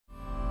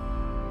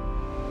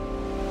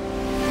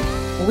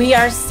We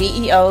are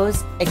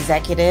CEOs,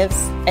 executives,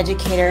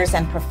 educators,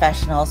 and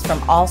professionals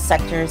from all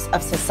sectors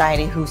of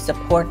society who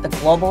support the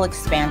global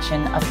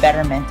expansion of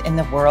betterment in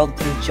the world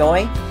through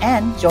joy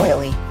and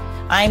Joyely.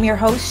 I'm your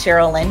host,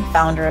 Cheryl Lynn,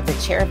 founder of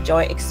the Chair of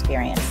Joy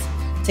Experience.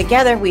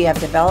 Together, we have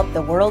developed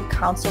the World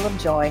Council of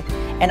Joy,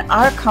 and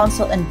our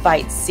council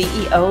invites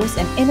CEOs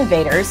and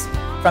innovators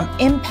from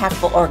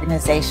impactful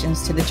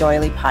organizations to the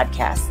Joyely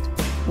podcast.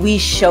 We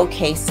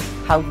showcase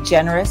how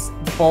generous,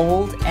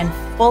 bold, and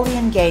fully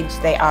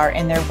engaged they are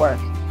in their work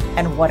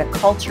and what a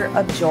culture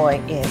of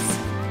joy is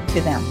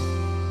to them.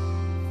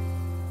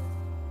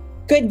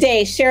 Good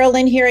day. Cheryl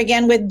Lynn here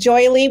again with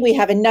Joyely. We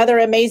have another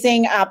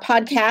amazing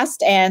podcast,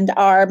 and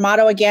our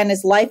motto again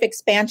is life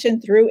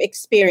expansion through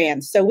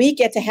experience. So we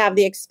get to have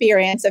the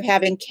experience of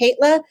having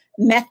Kaila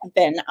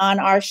Methven on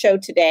our show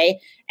today.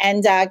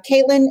 And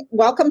Caitlin,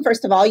 welcome.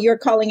 First of all, you're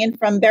calling in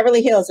from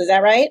Beverly Hills. Is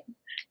that right?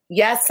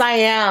 Yes, I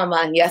am.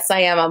 Yes, I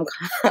am.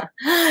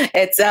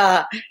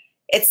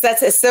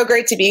 It's so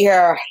great to be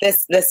here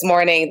this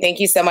morning.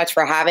 Thank you so much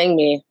for having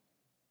me.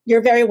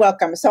 You're very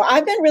welcome. So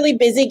I've been really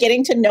busy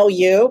getting to know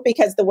you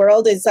because the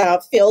world is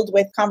filled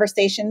with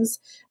conversations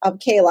of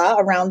Kaila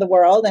around the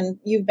world, and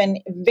you've been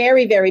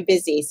very, very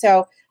busy.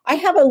 So I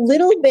have a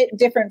little bit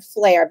different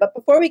flair. But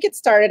before we get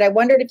started, I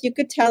wondered if you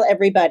could tell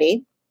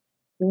everybody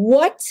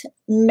what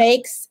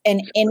makes an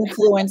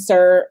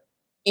influencer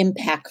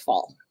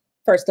impactful,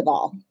 first of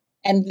all.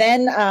 And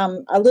then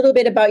a little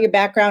bit about your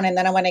background, and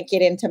then I want to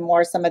get into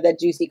some of the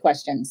juicy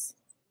questions.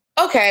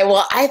 Okay,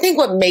 well, I think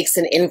what makes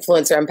an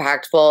influencer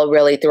impactful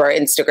really through our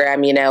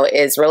Instagram,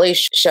 is really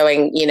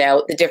showing,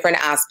 the different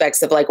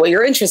aspects of like what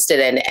you're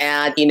interested in.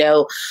 And,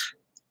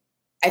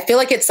 I feel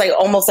like it's like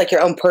almost like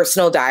your own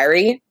personal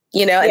diary.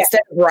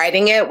 Instead of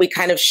writing it, we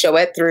kind of show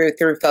it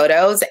through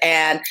photos.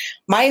 And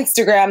my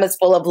Instagram is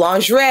full of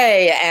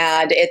lingerie,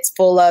 and it's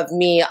full of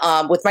me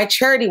with my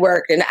charity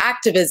work and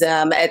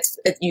activism.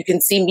 You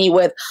can see me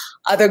with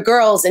other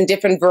girls in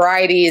different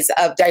varieties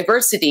of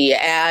diversity,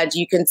 and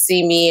you can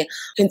see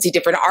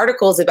different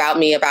articles about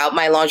me, about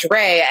my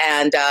lingerie,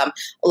 and a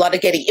lot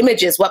of Getty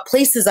images, what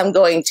places I'm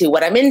going to,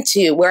 what I'm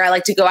into, where I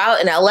like to go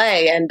out in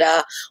LA, and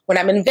when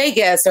I'm in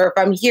Vegas, or if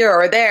I'm here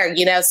or there.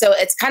 So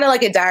it's kind of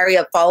like a diary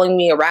of following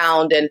me around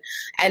and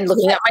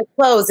looking at my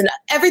clothes and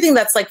everything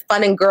that's like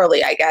fun and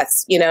girly, I guess,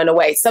 in a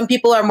way. Some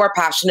people are more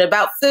passionate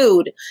about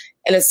food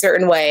in a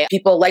certain way.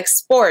 People like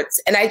sports.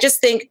 And I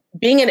just think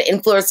being an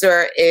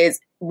influencer is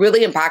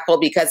really impactful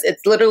because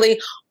it's literally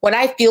when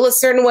I feel a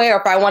certain way, or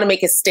if I want to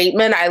make a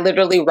statement, I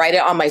literally write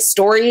it on my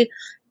story,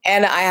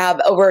 and I have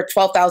over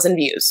 12,000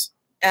 views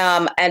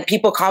and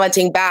people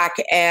commenting back.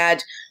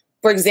 And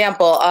for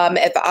example,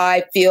 if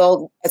I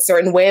feel a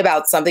certain way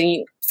about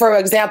something, for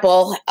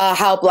example,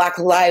 how Black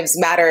Lives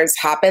Matters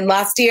happened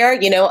last year,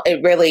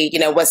 it really,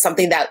 was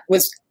something that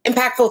was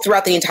impactful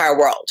throughout the entire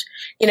world.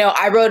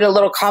 I wrote a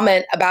little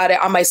comment about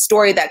it on my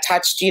story that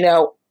touched,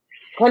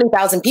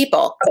 20,000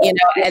 people,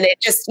 and it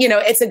just,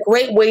 it's a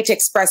great way to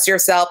express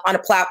yourself on a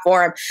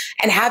platform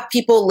and have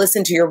people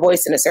listen to your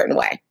voice in a certain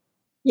way.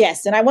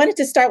 Yes. And I wanted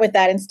to start with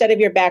that instead of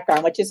your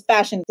background, which is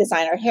fashion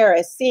designer,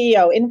 Harris,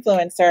 CEO,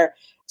 influencer.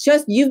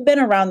 Just you've been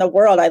around the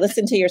world. I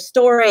listened to your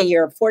story,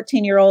 your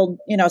 14-year-old,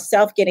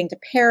 self getting to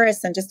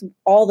Paris, and just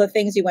all the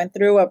things you went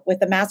through with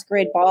the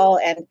masquerade ball,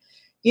 and,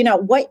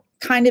 what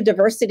kind of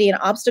diversity and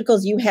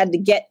obstacles you had to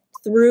get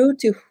through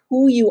to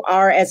who you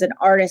are as an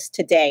artist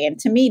today. And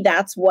to me,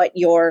 that's what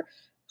your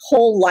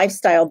whole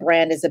lifestyle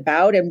brand is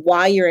about and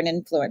why you're an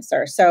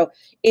influencer. So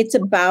it's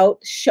about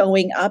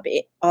showing up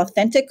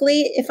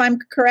authentically, if I'm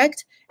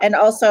correct, and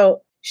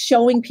also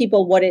showing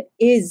people what it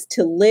is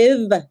to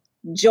live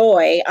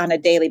joy on a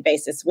daily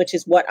basis, which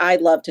is what I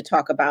love to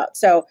talk about.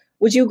 So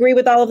would you agree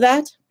with all of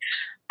that?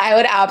 I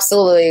would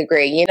absolutely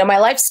agree. My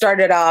life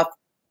started off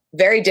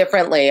very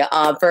differently.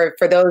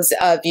 For those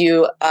of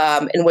you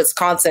in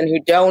Wisconsin who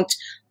don't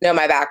know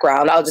my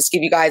background, I'll just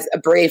give you guys a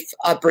brief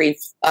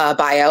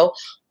bio.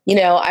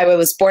 I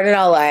was born in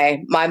LA.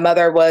 My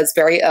mother was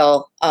very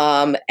ill,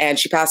 and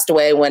she passed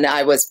away when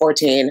I was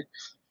 14.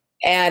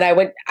 And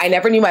I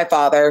never knew my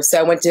father. So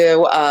I went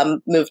to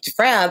move to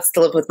France to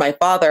live with my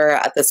father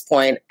at this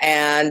point.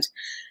 And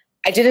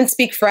I didn't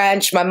speak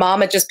French. My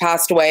mom had just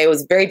passed away. It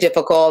was very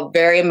difficult,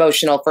 very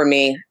emotional for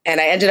me. And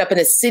I ended up in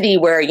a city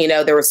where,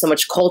 there was so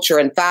much culture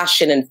and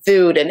fashion and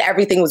food and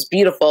everything was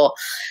beautiful.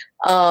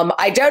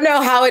 I don't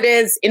know how it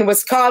is in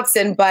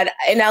Wisconsin, but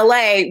in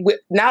LA,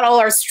 not all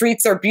our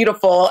streets are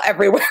beautiful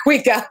everywhere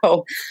we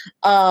go.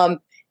 And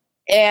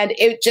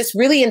it just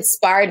really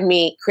inspired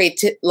me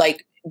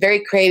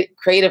very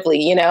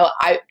creatively.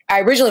 I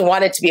originally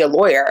wanted to be a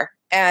lawyer,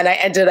 and I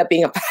ended up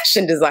being a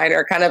fashion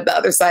designer, kind of the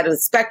other side of the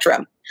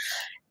spectrum.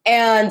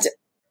 And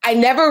I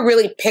never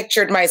really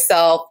pictured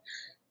myself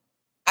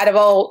out of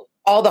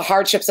all the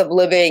hardships of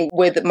living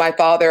with my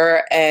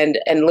father and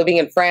living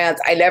in France.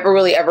 I never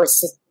really ever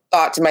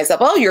thought to myself,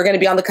 oh, you're going to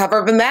be on the cover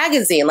of a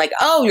magazine. Like,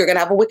 oh, you're going to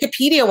have a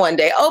Wikipedia one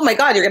day. Oh my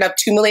God, you're going to have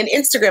 2 million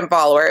Instagram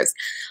followers.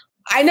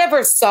 I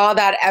never saw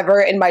that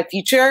ever in my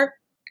future.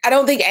 I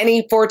don't think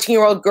any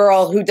 14-year-old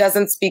girl who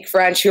doesn't speak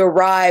French, who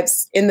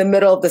arrives in the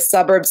middle of the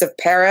suburbs of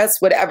Paris,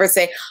 would ever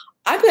say,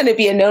 I'm going to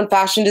be a known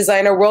fashion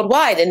designer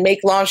worldwide and make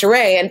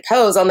lingerie and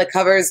pose on the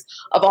covers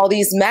of all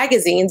these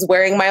magazines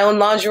wearing my own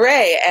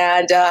lingerie.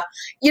 And,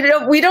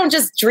 we don't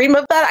just dream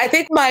of that. I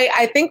think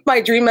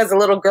my dream as a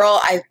little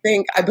girl, I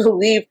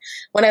believe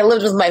when I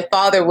lived with my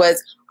father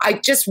was I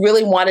just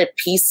really wanted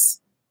peace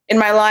in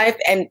my life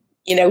and,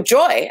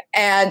 joy.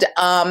 And,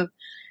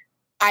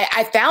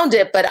 I found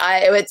it, but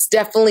it's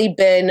definitely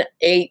been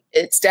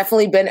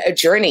a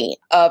journey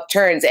of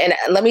turns. And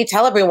let me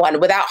tell everyone,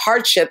 without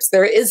hardships,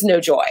 there is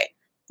no joy.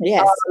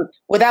 Yes.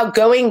 Without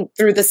going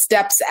through the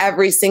steps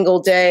every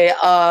single day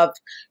of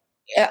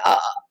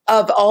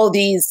all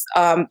these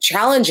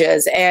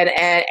challenges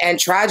and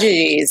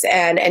tragedies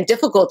and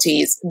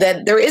difficulties,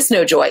 that there is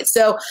no joy.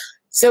 So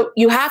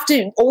you have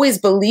to always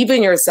believe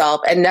in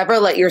yourself and never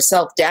let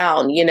yourself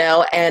down,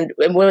 and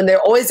when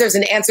there's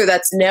an answer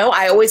that's no,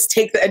 I always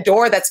take a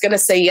door that's going to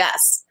say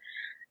yes.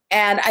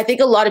 And I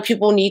think a lot of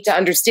people need to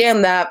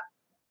understand that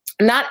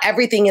not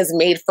everything is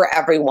made for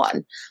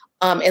everyone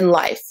in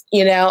life,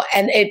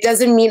 and it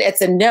doesn't mean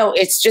it's a no,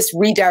 it's just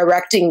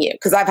redirecting you.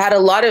 Because I've had a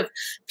lot of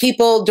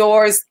people,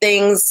 doors,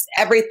 things,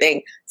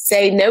 everything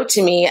say no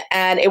to me,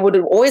 and it would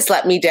always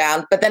let me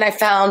down. But then I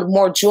found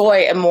more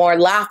joy and more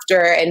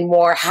laughter and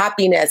more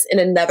happiness in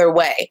another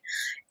way.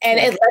 And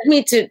it led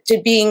me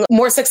to being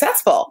more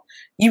successful.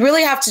 You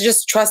really have to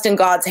just trust in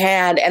God's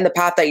hand and the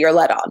path that you're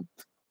led on.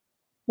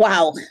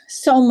 Wow,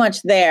 so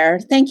much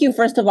there. Thank you,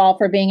 first of all,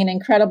 for being an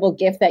incredible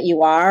gift that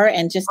you are,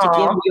 and just to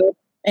give you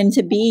and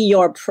to be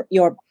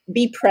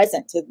be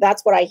present.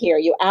 That's what I hear.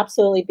 You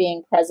absolutely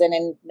being present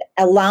and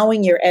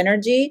allowing your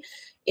energy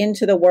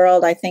into the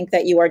world. I think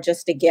that you are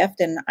just a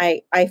gift, and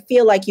I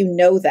feel like you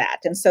know that.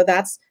 And so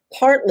that's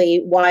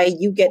partly why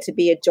you get to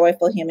be a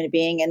joyful human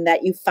being, and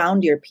that you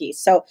found your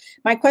peace. So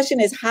my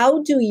question is,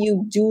 how do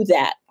you do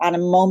that on a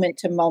moment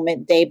to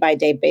moment, day by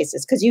day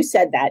basis? Because you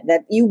said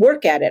that you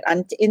work at it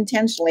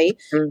intentionally,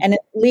 and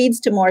it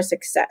leads to more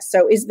success.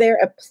 So is there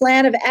a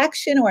plan of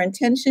action or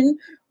intention,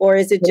 or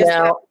is it just...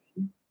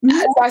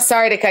 I'm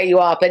sorry to cut you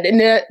off, but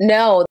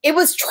no, it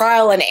was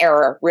trial and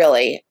error,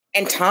 really,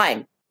 and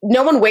time.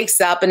 No one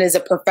wakes up and is a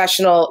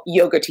professional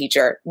yoga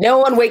teacher. No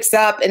one wakes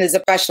up and is a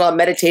professional at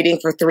meditating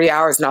for 3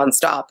 hours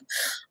nonstop.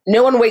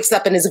 No one wakes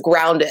up and is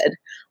grounded.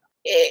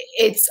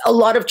 It's a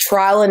lot of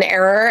trial and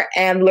error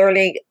and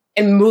learning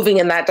and moving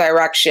in that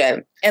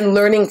direction and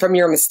learning from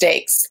your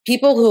mistakes.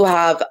 People who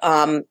have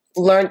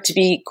learned to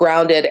be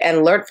grounded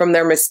and learned from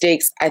their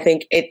mistakes, I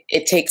think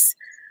it takes,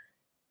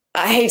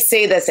 I hate to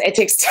say this, it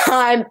takes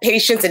time,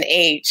 patience, and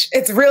age.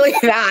 It's really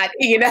that,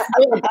 It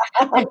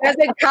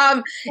doesn't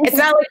come, it's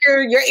not like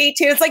you're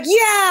 18. It's like,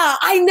 yeah,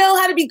 I know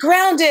how to be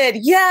grounded.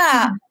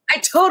 Yeah, I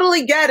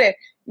totally get it.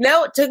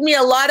 No, it took me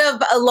a lot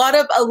of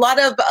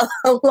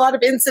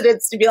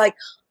incidents to be like,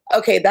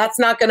 okay, that's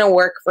not going to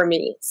work for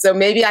me. So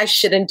maybe I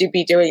shouldn't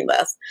be doing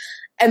this.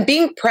 And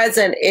being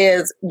present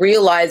is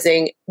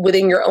realizing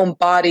within your own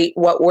body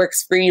what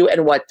works for you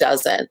and what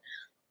doesn't.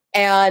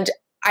 And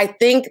I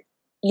think,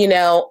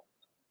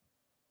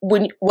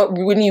 when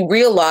you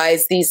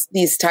realize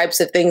these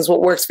types of things,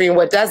 what works for you and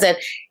what doesn't,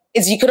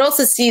 is you can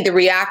also see the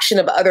reaction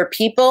of other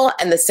people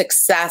and the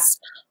success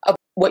of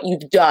what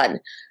you've done.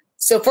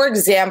 So for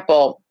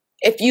example,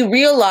 if you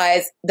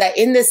realize that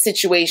in this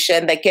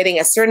situation, that getting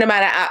a certain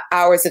amount of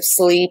hours of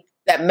sleep,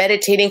 that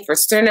meditating for a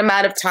certain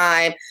amount of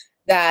time,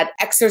 that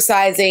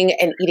exercising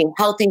and eating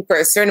healthy for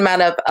a certain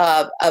amount of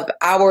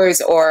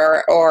hours,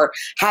 or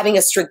having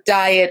a strict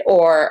diet,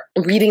 or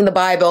reading the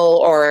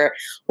Bible, or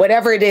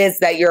whatever it is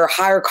that your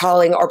higher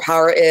calling or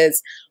power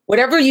is,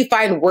 whatever you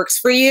find works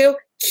for you,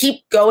 keep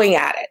going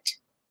at it.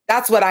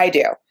 That's what I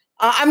do.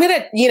 I'm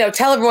going to,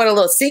 tell everyone a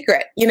little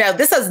secret.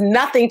 This has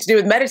nothing to do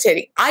with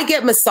meditating. I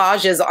get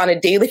massages on a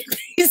daily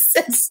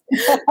basis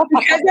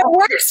because it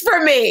works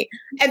for me.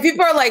 And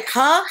people are like,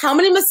 huh? How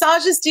many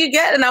massages do you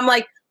get? And I'm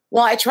like,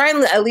 well, I try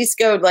and at least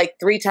go like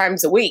 3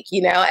 times a week,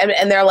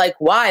 and they're like,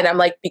 why? And I'm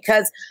like,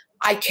 because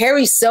I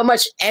carry so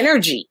much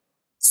energy.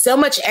 So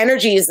much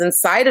energy is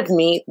inside of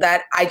me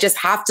that I just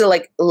have to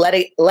let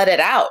it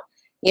out.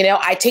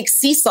 I take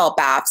sea salt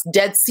baths,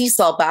 dead sea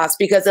salt baths,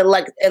 because it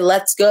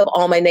lets go of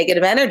all my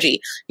negative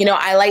energy.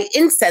 I light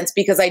incense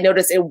because I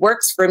notice it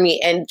works for me,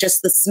 and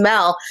just the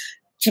smell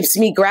keeps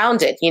me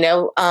grounded.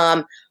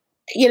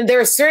 There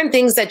are certain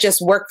things that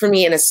just work for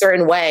me in a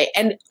certain way.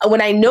 And when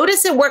I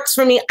notice it works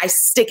for me, I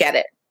stick at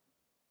it.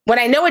 When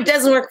I know it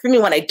doesn't work for me,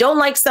 when I don't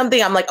like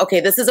something, I'm like, okay,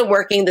 this isn't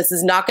working. This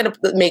is not going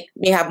to make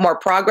me have more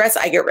progress.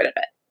 I get rid of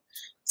it.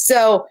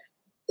 So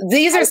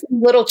these are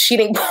some little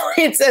cheating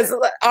points,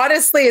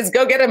 honestly, is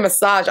go get a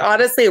massage.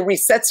 Honestly, it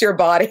resets your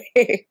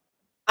body.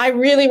 I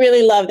really,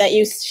 really love that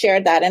you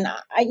shared that. And,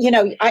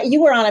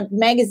 you were on a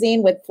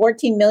magazine with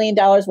 $14 million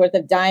worth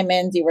of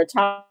diamonds. You were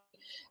talking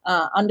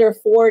under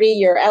 40,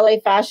 your LA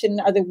Fashion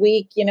of the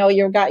Week,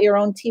 you've got your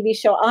own TV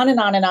show, on and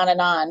on and on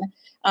and on,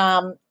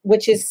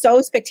 which is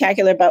so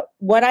spectacular. But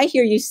what I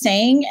hear you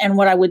saying, and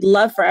what I would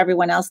love for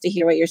everyone else to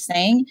hear what you're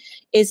saying,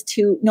 is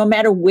to, no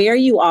matter where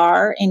you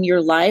are in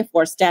your life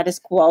or status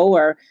quo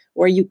or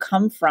where you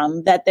come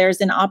from, that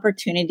there's an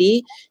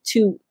opportunity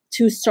to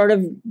sort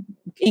of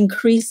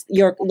increase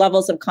your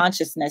levels of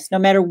consciousness. No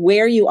matter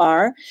where you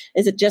are,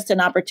 is it just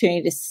an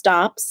opportunity to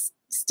stop,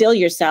 still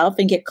yourself,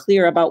 and get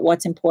clear about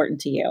what's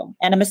important to you.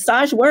 And a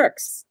massage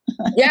works.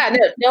 Yeah,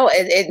 no,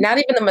 not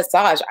even a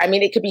massage. I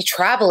mean, it could be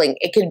traveling.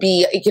 It could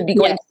be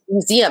going to a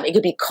museum. It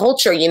could be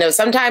culture.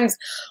 Sometimes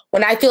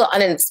when I feel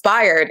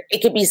uninspired,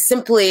 it could be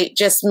simply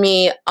just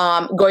me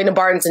going to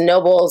Barnes and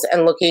Nobles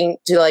and looking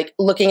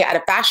at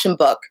a fashion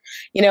book,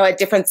 at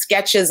different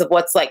sketches of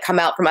what's come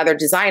out from other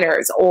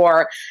designers.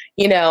 Or,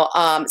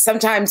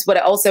 sometimes what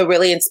also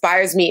really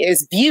inspires me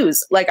is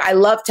views. I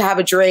love to have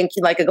a drink,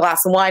 a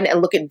glass of wine,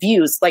 and look at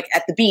views,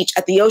 at the beach,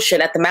 at the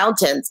ocean, at the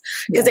mountains,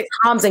 because it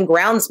calms and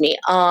grounds me.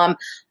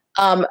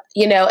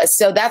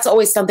 So that's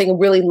always something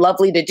really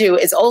lovely to do,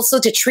 is also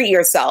to treat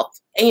yourself.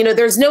 And,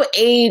 there's no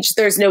age,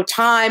 there's no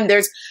time,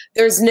 there's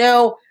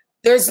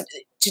to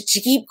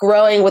keep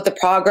growing with the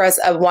progress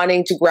of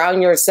wanting to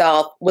ground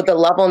yourself with the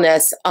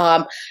levelness.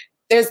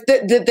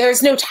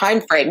 There's no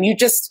time frame. You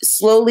just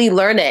slowly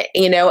learn it,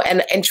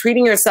 and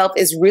treating yourself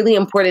is really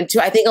important too.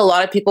 I think a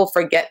lot of people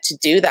forget to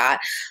do that.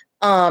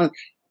 And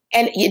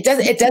it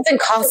doesn't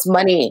cost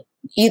money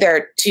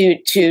either to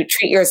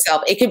treat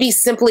yourself. It could be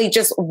simply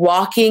just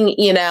walking,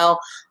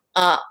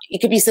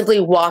 it could be simply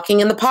walking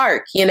in the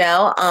park,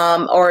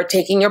 or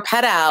taking your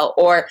pet out,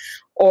 or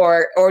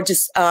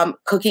just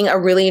cooking a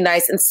really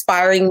nice,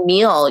 inspiring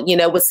meal,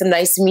 with some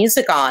nice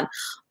music on.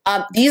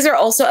 These are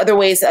also other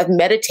ways of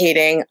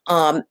meditating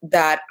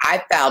that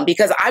I've found,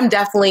 because I'm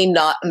definitely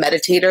not a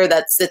meditator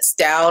that sits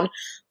down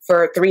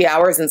for 3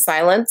 hours in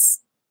silence.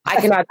 I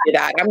cannot do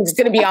that. I'm just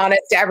going to be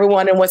honest to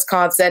everyone in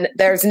Wisconsin.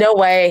 There's no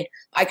way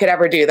I could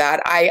ever do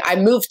that. I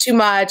move too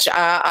much.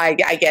 I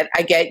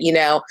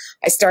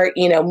start,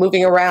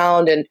 moving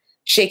around and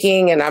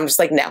shaking, and I'm just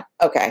like, no,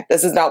 okay,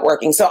 this is not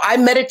working. So I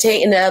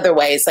meditate in other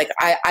ways.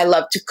 I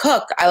love to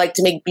cook. I like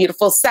to make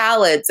beautiful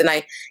salads, and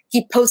I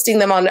keep posting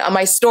them on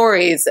my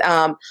stories.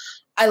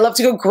 I love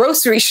to go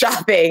grocery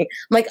shopping. I'm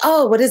like,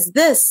 oh, what is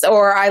this?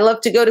 Or I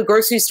love to go to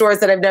grocery stores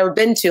that I've never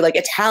been to, like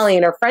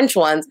Italian or French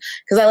ones,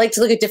 because I like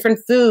to look at different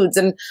foods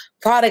and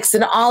products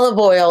and olive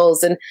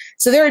oils. And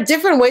so there are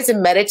different ways of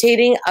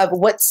meditating of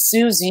what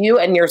soothes you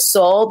and your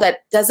soul that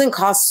doesn't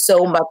cost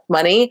so much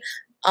money,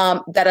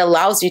 that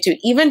allows you to,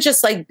 even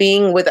just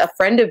being with a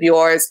friend of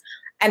yours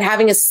and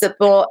having a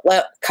simple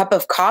cup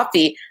of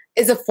coffee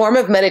is a form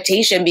of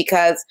meditation,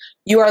 because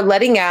you are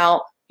letting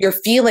out your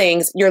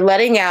feelings, you're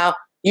letting out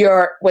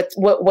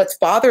what's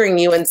bothering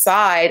you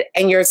inside,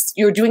 and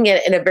you're doing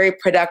it in a very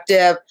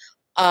productive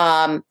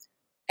and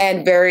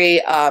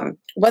very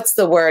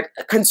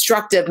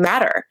constructive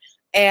manner.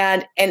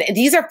 And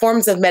these are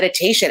forms of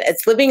meditation.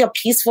 It's living a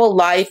peaceful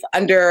life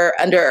under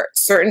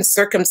certain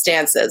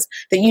circumstances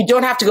that you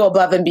don't have to go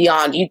above and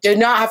beyond. You do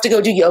not have to go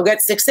do yoga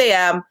at 6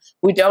 a.m.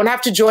 We don't have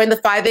to join the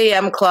 5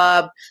 a.m.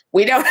 club.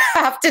 We don't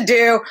have to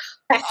do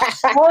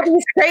all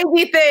these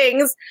crazy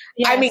things.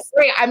 Yes.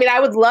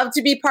 I would love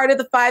to be part of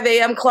the 5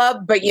 a.m.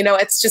 club, but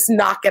it's just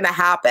not going to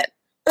happen.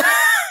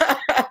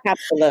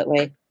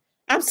 Absolutely.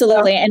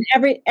 Absolutely. And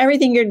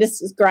everything you're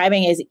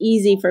describing is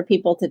easy for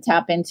people to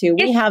tap into.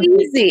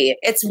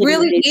 It's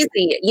really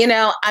easy.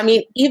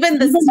 Even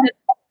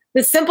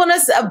the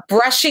simpleness of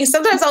brushing.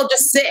 Sometimes I'll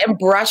just sit and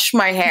brush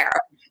my hair,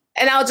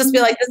 and I'll just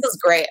be like, this is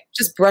great.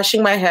 Just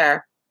brushing my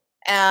hair.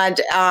 And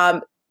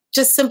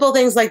just simple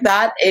things like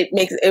that.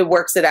 It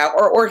works it out.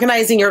 Or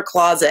organizing your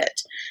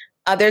closet.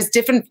 There's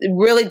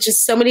really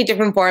just so many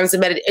different forms of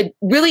meditation.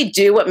 Really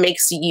do what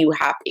makes you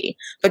happy.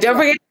 But don't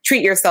forget to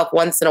treat yourself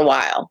once in a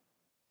while.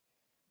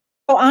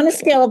 So on a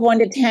scale of 1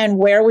 to 10,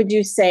 where would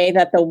you say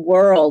that the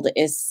world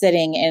is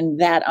sitting in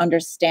that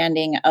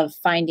understanding of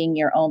finding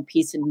your own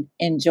peace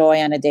and joy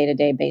on a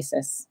day-to-day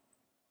basis?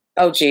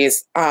 Oh,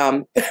 geez.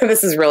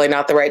 This is really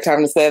not the right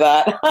time to say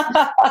that.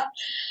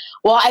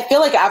 Well, I feel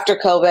like after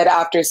COVID,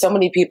 after so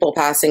many people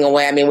passing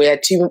away, we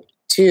had 2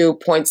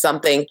 point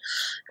something,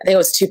 I think it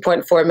was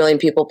 2.4 million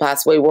people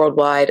pass away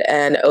worldwide,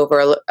 and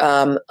over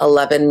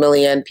 11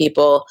 million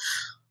people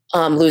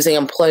losing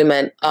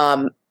employment.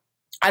 I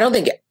don't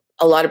think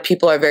a lot of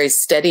people are very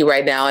steady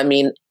right now.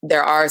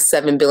 There are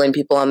 7 billion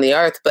people on the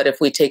earth, but if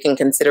we take in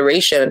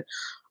consideration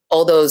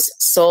all those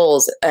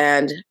souls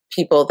and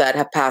people that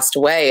have passed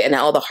away and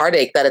all the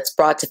heartache that it's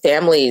brought to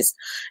families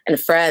and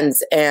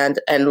friends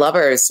and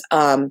lovers,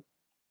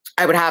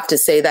 I would have to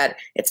say that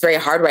it's very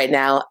hard right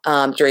now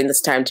during this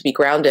time to be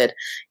grounded.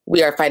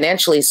 We are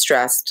financially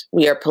stressed.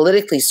 We are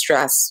politically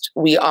stressed.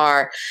 We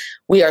are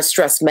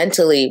stressed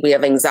mentally. We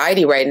have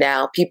anxiety right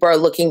now. People are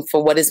looking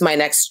for, what is my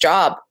next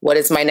job? What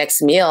is my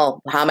next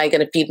meal? How am I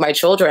going to feed my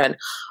children?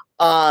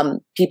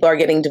 People are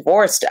getting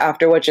divorced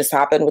after what just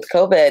happened with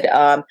COVID.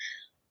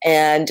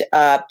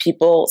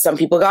 Some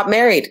people got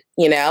married,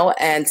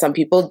 and some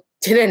people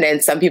didn't.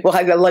 And some people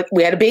had, like,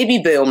 we had a baby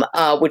boom,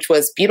 which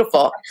was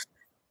beautiful.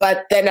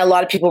 But then a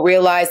lot of people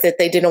realized that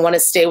they didn't want to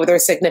stay with their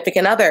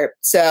significant other.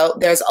 So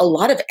there's a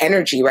lot of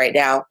energy right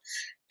now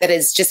that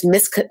is just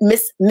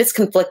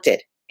misconflicted.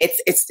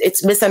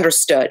 It's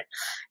misunderstood.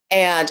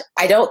 And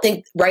I don't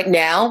think right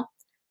now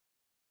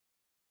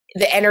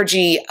the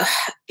energy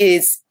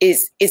is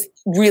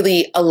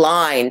really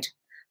aligned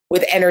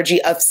with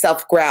energy of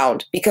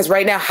self-ground. Because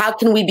right now, how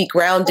can we be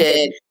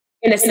grounded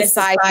in a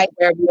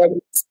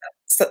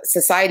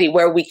society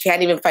where we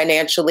can't even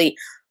financially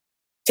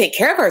take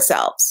care of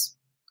ourselves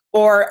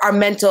or our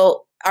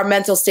mental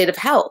state of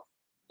health,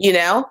 you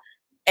know?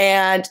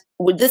 And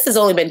this has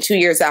only been 2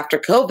 years after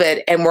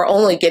COVID, and we're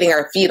only getting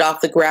our feet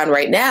off the ground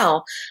right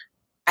now.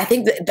 I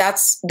think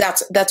that's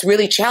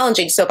really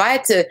challenging. So if I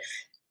had to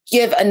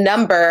give a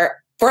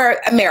number for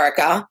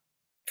America,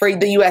 for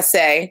the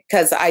USA,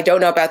 because I don't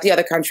know about the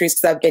other countries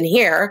because I've been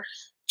here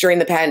during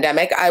the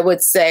pandemic, I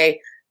would say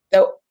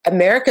that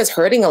America's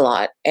hurting a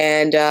lot,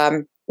 and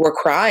we're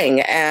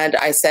crying. And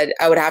I said,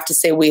 I would have to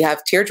say we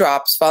have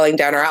teardrops falling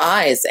down our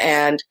eyes,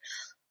 and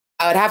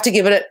I would have to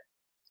give it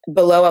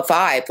below a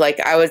 5. Like,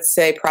 I would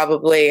say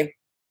probably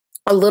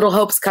a little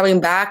hope's coming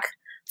back,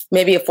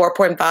 maybe a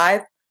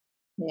 4.5.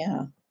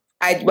 Yeah.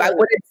 I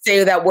wouldn't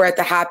say that we're at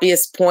the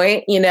happiest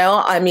point, you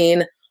know. I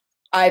mean,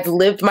 I've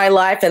lived my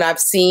life, and I've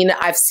seen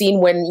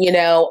when, you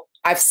know,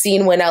 I've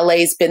seen when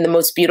LA's been the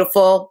most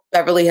beautiful,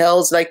 Beverly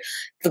Hills, like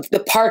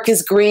the park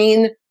is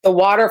green, the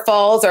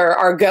waterfalls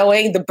are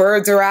going, the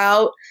birds are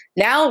out.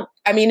 Now,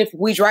 I mean, if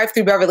we drive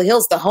through Beverly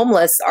Hills, the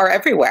homeless are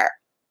everywhere,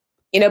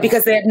 you know,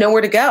 because they have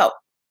nowhere to go.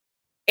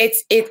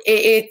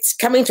 It's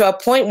coming to a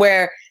point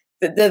where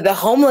the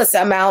homeless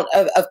amount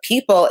of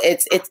people,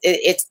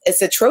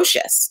 it's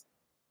atrocious.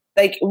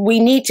 Like, we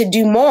need to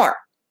do more.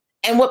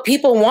 And what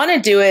people want to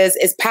do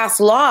is pass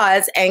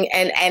laws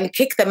and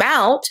kick them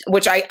out,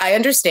 which I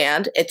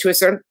understand it to a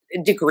certain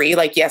degree.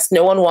 Like, yes,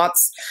 no one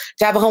wants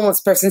to have a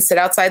homeless person sit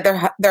outside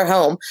their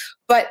home,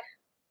 but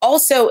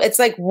also it's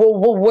like,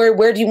 well,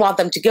 where do you want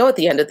them to go at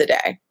the end of the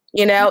day?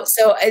 You know,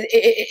 so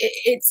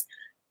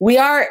we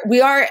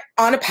are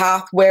on a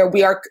path where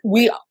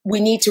we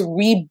need to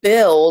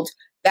rebuild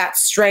that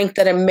strength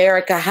that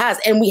America has.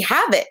 And we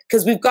have it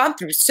because we've gone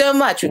through so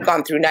much. We've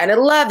gone through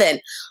 9/11.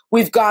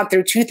 We've gone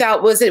through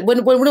 2000. Was it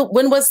when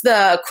was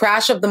the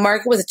crash of the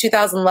market? Was it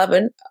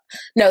 2011?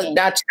 No,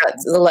 not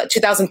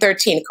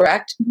 2013,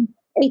 correct?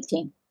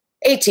 18.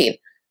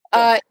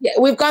 Yeah,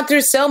 we've gone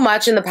through so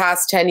much in the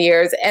past 10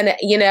 years. And,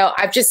 you know,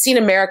 I've just seen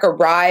America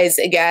rise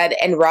again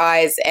and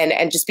rise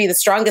and just be the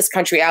strongest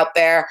country out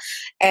there.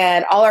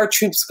 And all our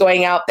troops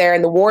going out there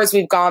and the wars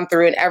we've gone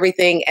through and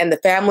everything, and the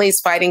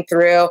families fighting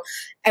through.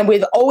 And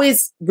we've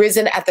always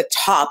risen at the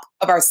top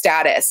of our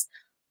status.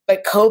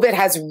 But COVID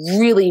has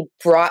really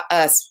brought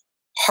us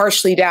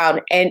harshly down.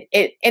 And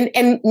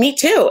me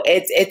too.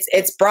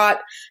 It's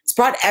brought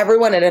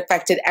everyone and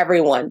affected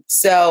everyone.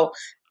 So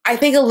I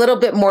think a little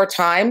bit more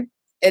time.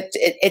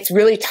 It's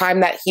really time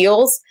that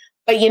heals.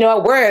 But you know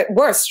what?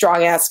 We're a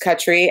strong ass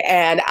country,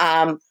 and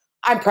I'm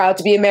proud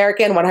to be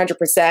American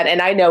 100%.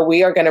 And I know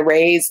we are going to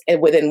raise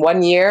it within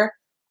 1 year.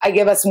 I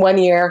give us 1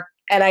 year,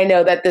 and I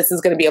know that this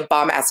is going to be a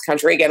bomb ass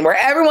country again, where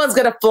everyone's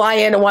going to fly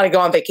in and want to go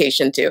on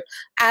vacation too,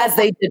 as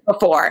they did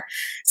before.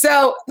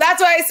 So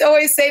that's why I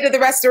always say to the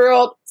rest of the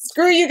world,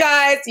 screw you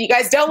guys. You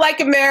guys don't like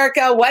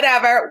America,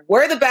 whatever.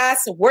 We're the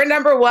best. We're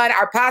number one.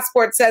 Our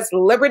passport says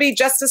liberty,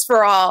 justice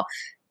for all.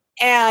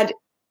 And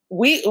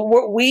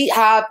we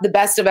have the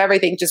best of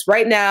everything. Just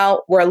right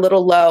now, we're a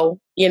little low,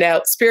 you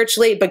know,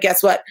 spiritually. But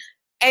guess what?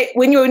 Hey,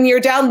 when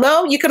you're down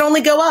low, you can only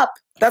go up.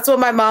 That's what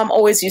my mom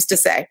always used to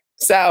say.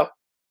 So,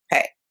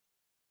 hey.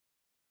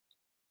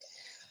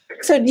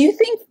 So do you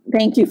think,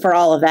 thank you for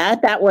all of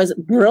that. That was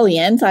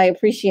brilliant. I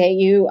appreciate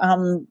you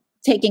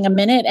taking a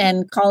minute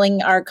and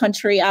calling our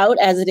country out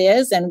as it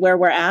is and where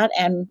we're at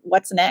and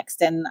what's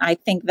next. And I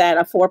think that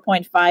a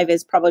 4.5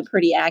 is probably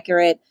pretty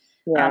accurate.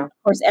 Yeah. Of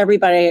course,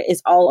 everybody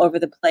is all over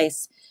the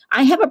place.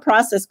 I have a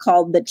process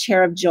called the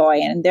Chair of Joy,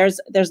 and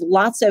there's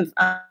lots of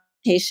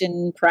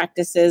meditation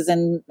practices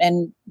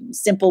and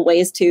simple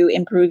ways to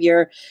improve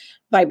your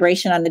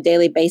vibration on a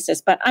daily basis.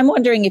 But I'm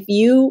wondering if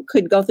you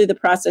could go through the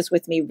process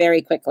with me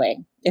very quickly,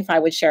 if I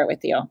would share it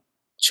with you.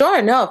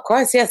 Sure. No, of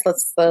course. Yes.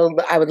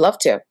 I would love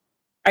to.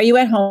 Are you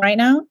at home right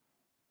now?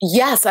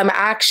 Yes, I'm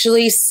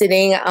actually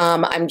sitting.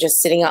 I'm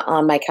just sitting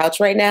on my couch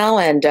right now,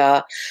 and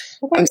I'm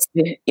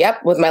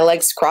with my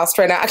legs crossed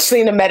right now, actually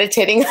in a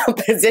meditating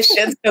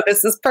position. So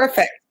this is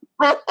perfect.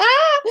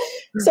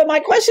 So my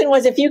question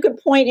was, if you could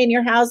point in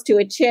your house to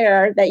a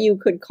chair that you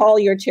could call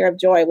your chair of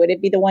joy, would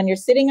it be the one you're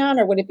sitting on,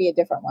 or would it be a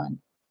different one?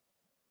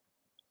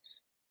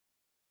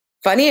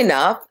 Funny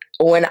enough,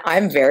 when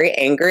I'm very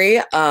angry,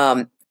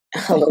 a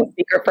little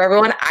secret for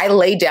everyone, I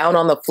lay down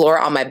on the floor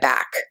on my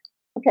back.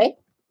 Okay.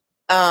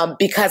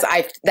 Because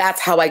that's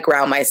how I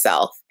ground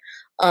myself.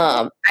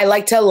 I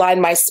like to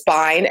align my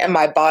spine and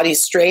my body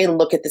straight and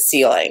look at the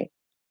ceiling.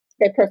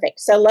 Okay, perfect.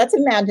 So let's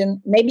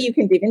imagine, maybe you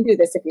can even do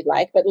this if you'd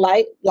like, but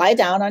lie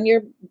down on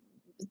your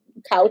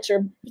couch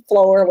or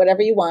floor or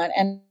whatever you want,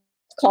 and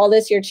call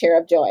this your chair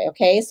of joy.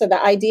 Okay. So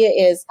the idea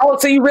is. Oh,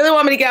 so you really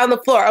want me to get on the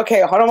floor?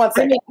 Okay, hold on one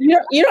second. I mean,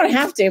 you don't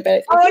have to,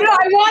 but. Oh, no,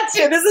 I want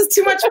to. This is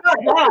too much fun.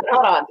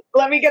 Hold on.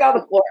 Let me get on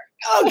the floor.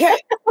 Okay.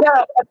 No,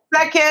 a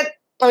second.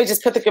 Let me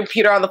just put the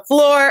computer on the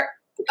floor.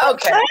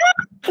 Okay.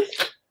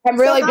 I'm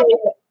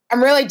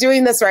really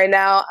doing this right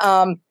now.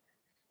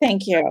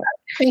 Thank you.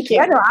 Thank you.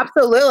 Yeah, no,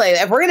 absolutely.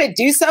 If we're going to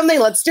do something,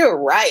 let's do it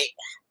right.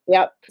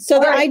 Yep. So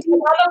the idea on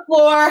the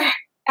floor,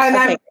 and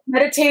I'm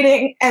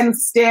meditating and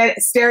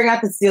staring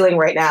at the ceiling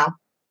right now.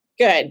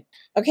 Good.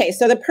 Okay.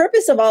 So the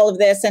purpose of all of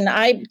this, and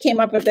I came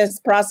up with this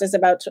process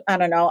about, I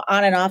don't know,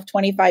 on and off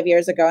 25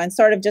 years ago, and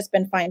sort of just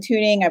been fine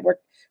tuning. I've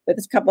worked with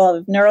a couple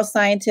of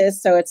neuroscientists,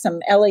 so it's some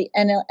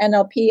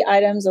NLP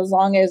items, as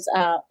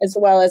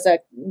well as a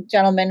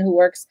gentleman who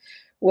works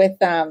with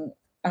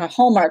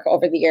Hallmark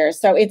over the years.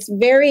 So it's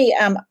very,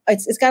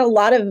 it's got a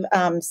lot of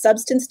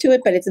substance to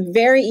it, but it's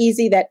very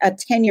easy that a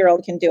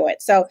 10-year-old can do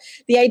it. So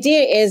the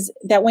idea is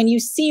that when you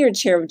see your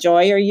chair of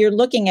joy, or you're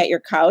looking at your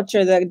couch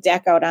or the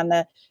deck out on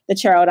the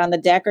chair out on the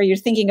deck, or you're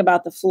thinking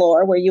about the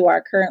floor where you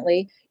are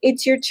currently,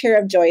 it's your chair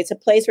of joy. It's a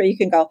place where you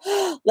can go,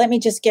 oh, let me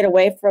just get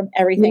away from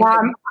everything.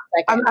 Yeah,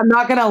 I'm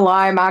not going to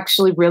lie. I'm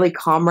actually really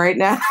calm right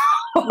now.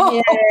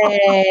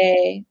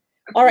 Yay.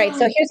 All right. So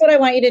here's what I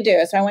want you to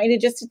do. So I want you to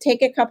just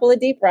take a couple of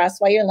deep breaths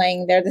while you're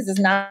laying there. This is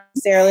not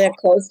necessarily a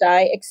closed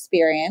eye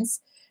experience,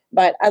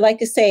 but I like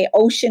to say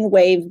ocean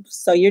wave.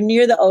 So you're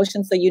near the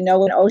ocean. So you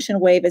know an ocean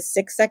wave is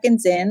 6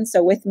 seconds in.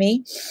 So with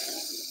me.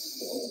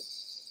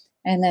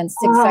 And then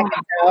 6 seconds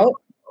out.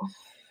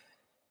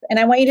 And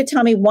I want you to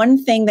tell me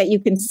one thing that you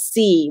can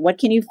see. What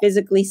can you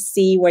physically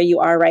see where you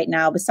are right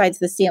now besides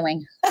the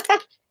ceiling?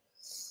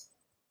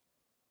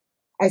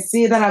 I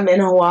see that I'm in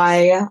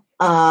Hawaii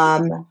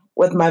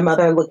with my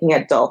mother looking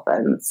at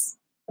dolphins.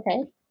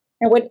 Okay.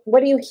 And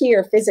what do you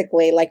hear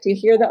physically? Like, do you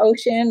hear the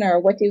ocean, or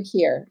what do you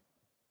hear?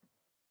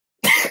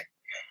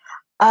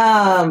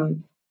 I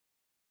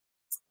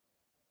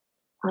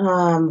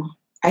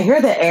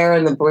hear the air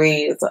and the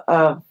breeze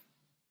of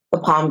the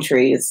palm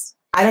trees.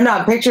 I don't know.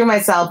 I'm picturing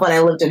myself when I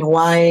lived in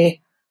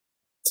Hawaii.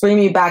 It's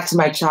bringing me back to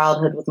my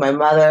childhood with my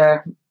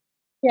mother.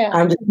 Yeah.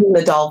 I'm just seeing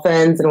the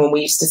dolphins, and when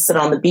we used to sit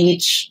on the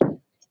beach.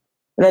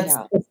 It's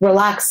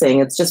relaxing.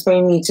 It's just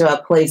bringing me to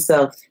a place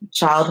of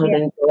childhood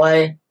and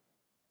joy.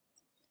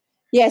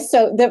 Yes.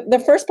 So the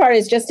first part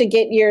is just to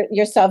get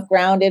yourself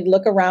grounded.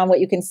 Look around, what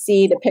you can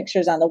see, the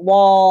pictures on the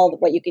wall,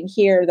 what you can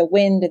hear, the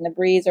wind and the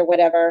breeze or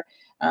whatever.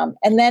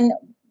 And then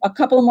a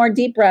couple more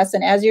deep breaths.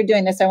 And as you're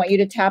doing this, I want you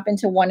to tap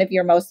into one of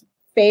your most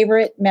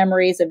favorite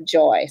memories of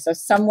joy. So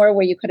somewhere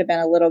where you could have been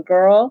a little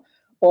girl,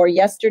 or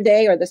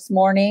yesterday, or this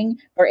morning,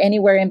 or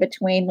anywhere in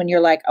between, when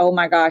you're like, oh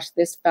my gosh,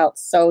 this felt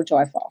so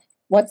joyful.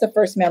 What's the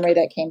first memory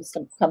that comes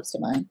to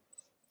mind?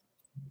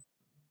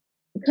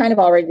 You kind of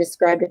already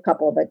described a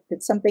couple, but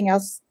did something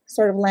else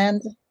sort of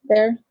land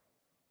there?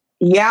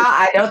 Yeah,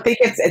 I don't think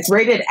it's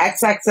rated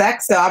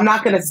XXX, so I'm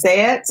not going to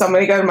say it. So I'm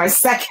going to go to my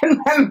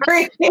second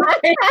memory.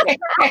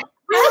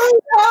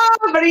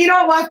 But you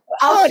know what?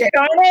 I'll share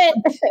it.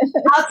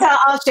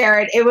 I'll share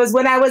it. It was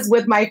when I was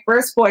with my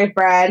first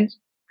boyfriend,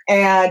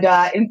 and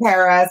in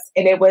Paris,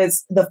 and it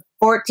was the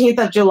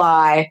 14th of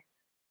July.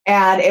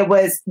 And it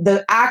was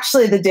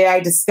actually the day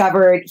I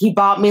discovered he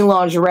bought me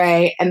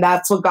lingerie, and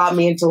that's what got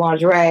me into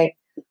lingerie.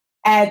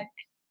 And,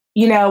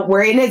 you know,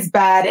 we're in his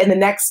bed, and the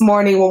next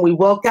morning when we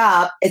woke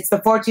up, it's the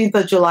 14th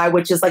of July,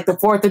 which is like the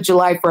 4th of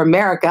July for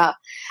America.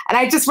 And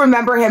I just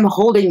remember him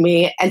holding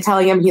me and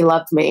telling him he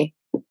loved me.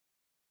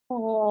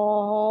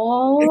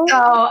 Aww.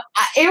 So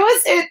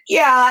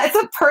it's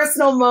a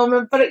personal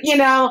moment, but you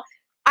know,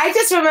 I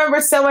just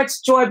remember so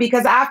much joy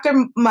because after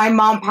my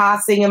mom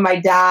passing and my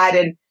dad,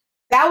 and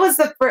that was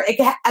it was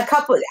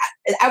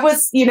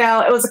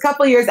a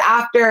couple of years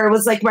after, it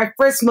was like my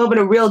first moment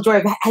of real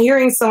joy of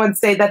hearing someone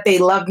say that they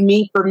loved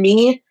me for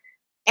me.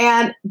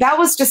 And that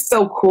was just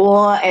so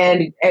cool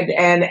and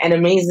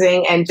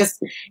amazing. And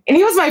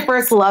he was my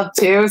first love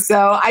too.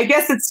 So I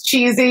guess it's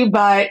cheesy,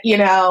 but you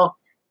know,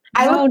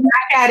 I look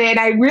back at it,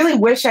 I really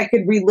wish I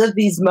could relive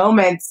these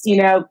moments, you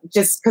know,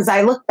 just because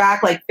I look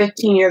back like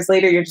 15 years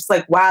later, you're just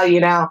like, wow,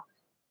 you know,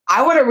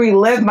 I want to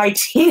relive my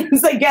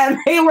teens again.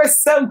 They were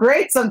so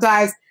great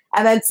sometimes.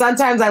 And then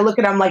sometimes I look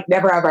at them like,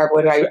 never, ever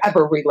would I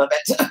ever relive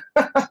it.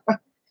 But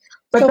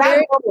so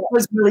that moment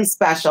was really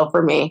special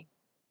for me.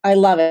 I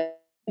love it.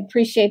 I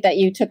appreciate that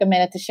you took a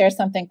minute to share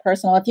something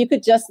personal. If you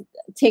could just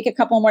take a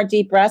couple more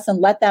deep breaths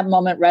and let that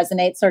moment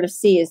resonate, sort of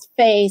see his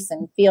face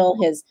and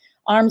feel his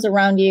arms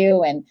around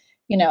you, and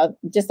you know,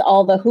 just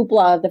all the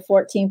hoopla of the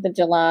 14th of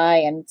July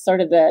and sort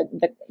of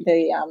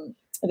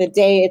the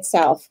day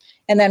itself.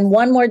 And then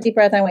one more deep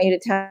breath. I want you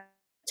to tap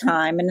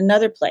time in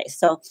another place.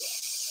 So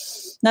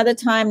another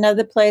time,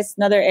 another place,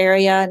 another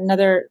area,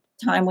 another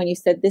time when you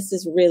said, this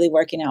is really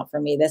working out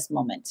for me, this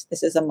moment.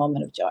 This is a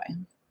moment of joy.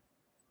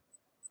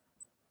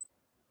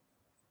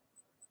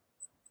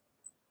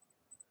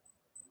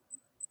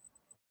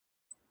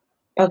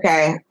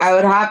 Okay. I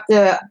would have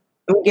to,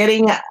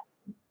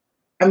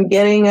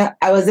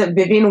 I was at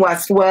Vivian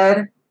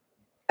Westwood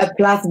at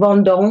Place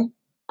Vendôme.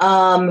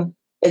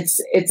 It's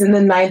in the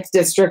 9th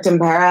district in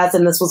Paris,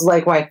 and this was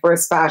like my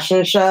first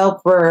fashion show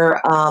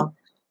for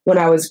when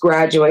I was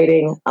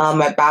graduating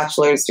my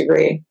bachelor's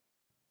degree.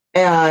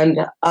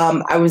 And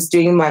I was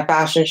doing my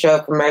fashion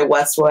show for my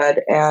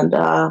Westwood, and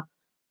I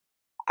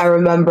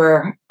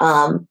remember,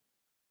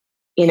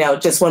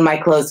 just when my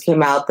clothes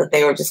came out, that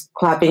they were just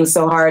clapping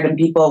so hard, and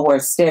people were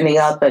standing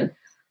up, and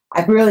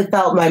I really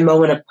felt my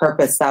moment of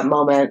purpose that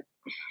moment.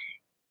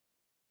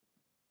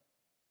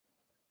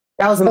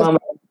 That was a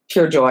moment of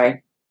pure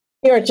joy.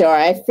 Pure joy.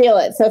 I feel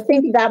it. So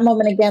think of that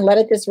moment again. Let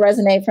it just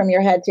resonate from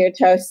your head to your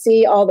toe.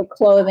 See all the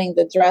clothing,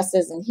 the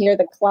dresses, and hear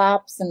the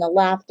claps and the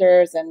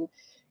laughters, and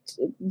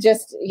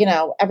just,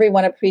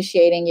 everyone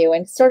appreciating you,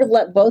 and sort of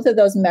let both of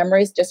those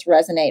memories just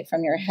resonate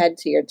from your head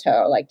to your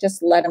toe. Like,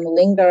 just let them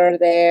linger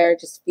there.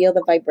 Just feel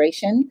the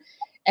vibration.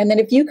 And then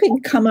if you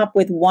could come up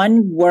with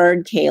one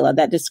word, Kaila,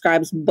 that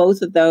describes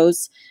both of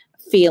those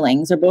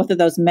feelings or both of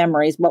those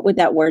memories, what would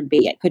that word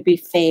be? It could be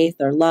faith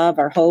or love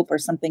or hope or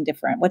something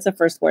different. What's the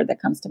first word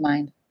that comes to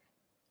mind?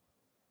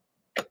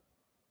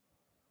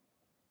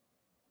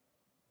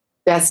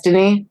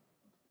 Destiny.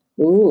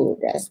 Ooh,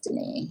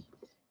 destiny.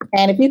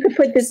 And if you could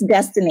put this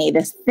destiny,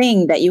 this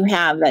thing that you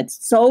have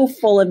that's so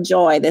full of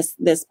joy,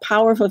 this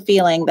powerful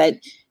feeling that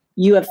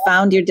you have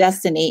found your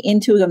destiny,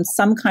 into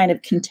some kind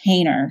of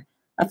container,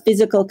 a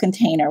physical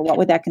container, what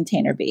would that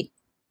container be?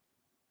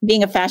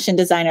 Being a fashion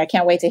designer, I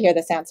can't wait to hear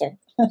this answer.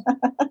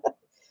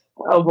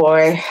 Oh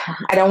boy,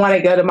 I don't want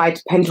to go to my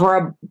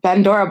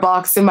Pandora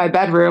box in my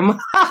bedroom.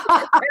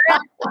 Oh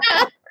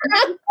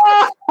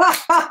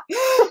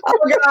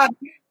God.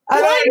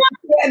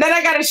 And then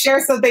I got to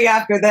share something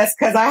after this,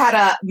 because I had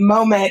a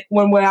moment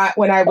when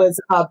I was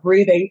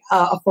breathing,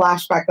 a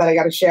flashback that I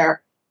got to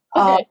share.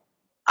 Okay.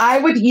 I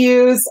would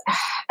use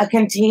a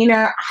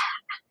container.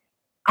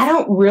 I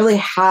don't really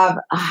have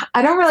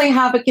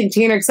a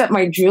container except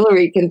my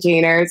jewelry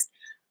containers.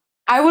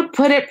 I would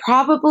put it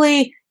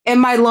probably in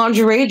my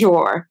lingerie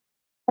drawer.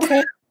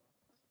 Okay.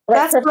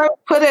 That's where I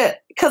put it,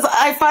 because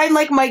I find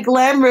like my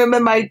glam room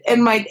and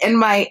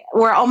my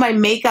where all my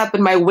makeup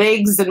and my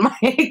wigs and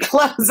my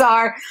clothes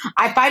are.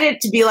 I find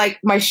it to be like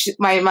my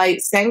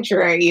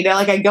sanctuary.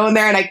 Like I go in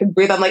there and I can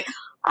breathe. I'm like,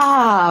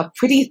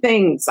 pretty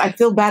things. I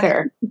feel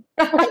better.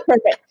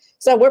 Perfect.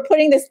 So we're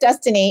putting this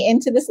destiny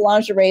into this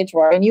lingerie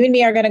drawer, and you and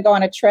me are going to go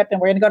on a trip,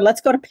 and let's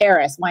go to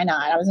Paris. Why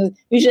not?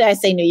 Usually I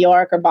say New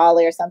York or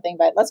Bali or something,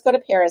 but let's go to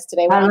Paris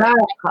today. We're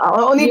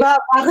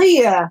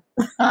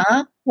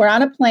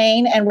on a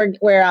plane, and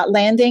we're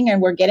landing,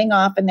 and we're getting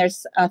off, and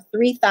there's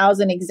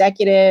 3,000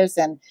 executives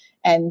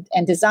and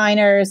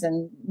designers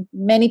and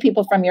many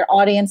people from your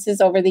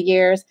audiences over the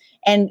years,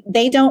 and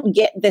they don't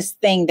get this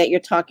thing that you're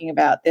talking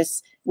about.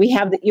 We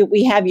have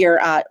your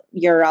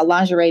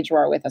lingerie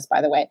drawer with us, by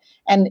the way,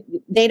 and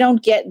they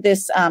don't get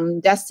this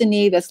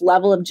destiny, this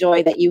level of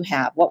joy that you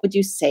have. What would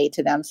you say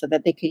to them so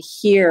that they could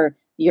hear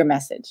your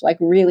message, like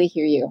really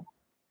hear you?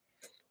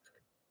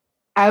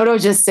 I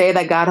would just say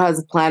that God has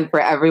a plan for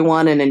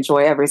everyone, and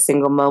enjoy every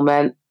single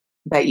moment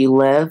that you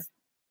live,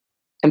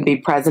 and be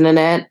present in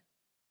it,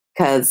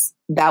 because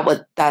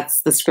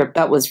that's the script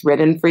that was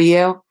written for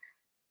you.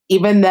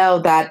 Even though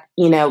that,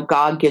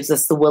 God gives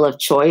us the will of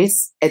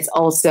choice, it's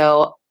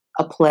also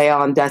a play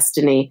on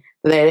destiny,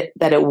 that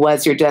it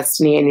was your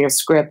destiny and your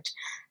script.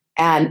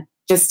 And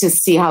just to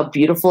see how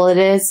beautiful it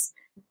is,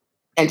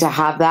 and to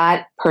have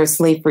that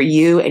personally for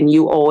you, and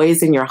you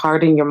always in your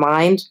heart and your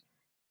mind,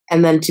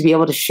 and then to be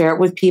able to share it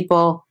with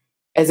people,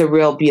 is a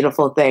real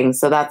beautiful thing.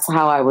 So that's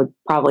how I would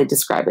probably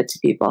describe it to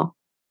people.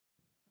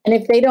 And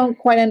if they don't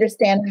quite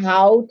understand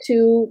how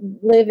to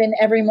live in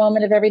every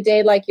moment of every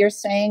day, like you're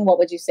saying, what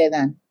would you say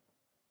then?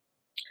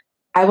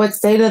 I would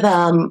say to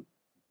them,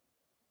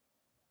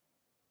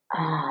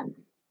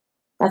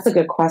 that's a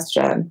good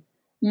question.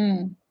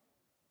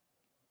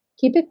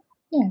 Keep it,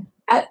 yeah.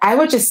 I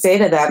would just say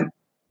to them,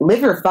 live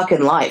your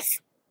fucking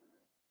life.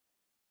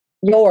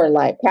 Your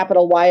life,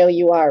 capital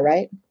Y-O-U-R,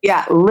 right?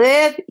 Yeah,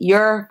 live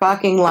your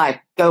fucking life.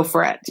 Go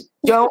for it.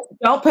 Don't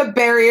put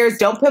barriers.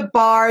 Don't put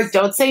bars.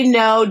 Don't say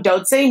no.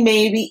 Don't say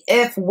maybe.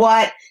 If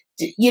what,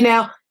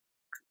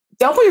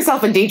 don't put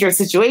yourself in dangerous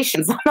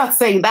situations. I'm not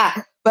saying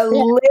that, but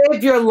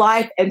live your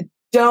life, and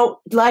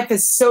life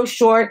is so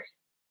short.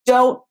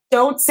 Don't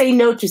say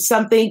no to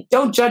something.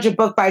 Don't judge a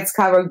book by its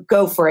cover.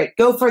 Go for it.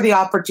 Go for the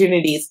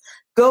opportunities.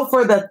 Go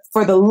for the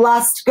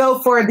lust. Go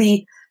for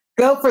the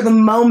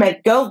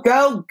moment. Go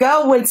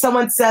when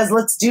someone says,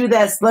 let's do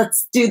this,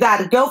 let's do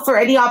that. Go for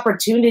any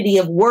opportunity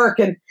of work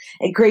and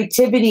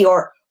creativity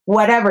or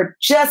whatever.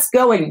 Just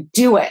go and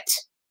do it.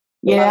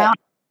 You know?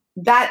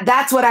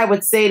 That's what I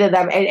would say to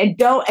them. And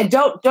don't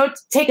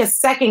take a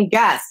second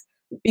guess,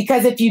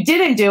 because if you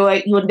didn't do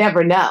it, you would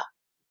never know.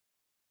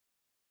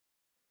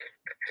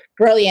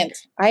 Brilliant.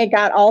 I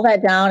got all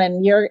that down,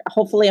 and you're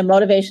hopefully a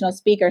motivational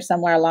speaker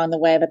somewhere along the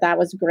way, but that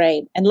was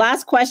great. And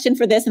last question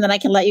for this, and then I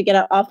can let you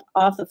get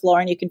off the floor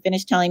and you can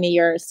finish telling me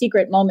your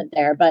secret moment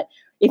there. But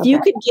if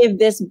you could give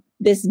this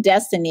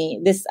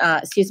destiny, this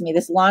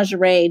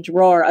lingerie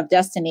drawer of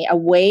destiny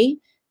away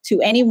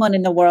to anyone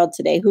in the world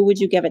today, who would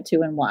you give it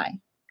to and why?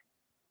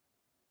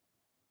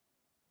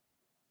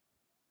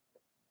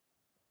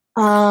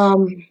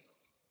 Um,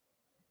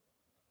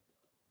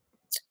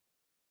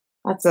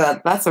 that's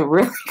a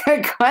really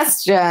good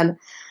question.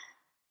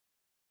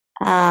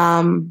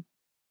 I'd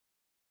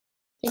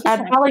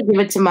probably give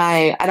it to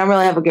I don't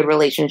really have a good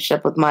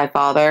relationship with my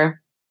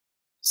father.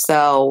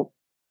 So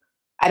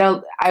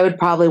I would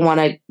probably want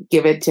to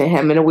give it to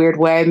him in a weird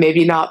way.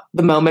 Maybe not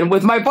the moment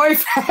with my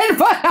boyfriend,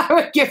 but I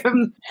would give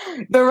him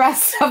the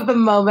rest of the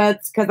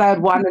moments because I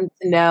would want him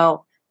to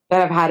know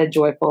that I've had a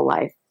joyful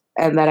life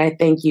and that I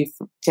thank you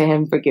to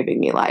him for giving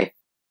me life.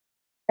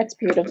 That's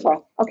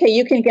beautiful. Okay,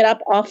 you can get up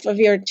off of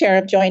your chair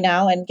of joy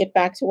now and get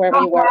back to wherever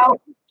you were.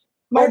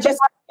 Or just,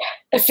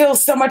 it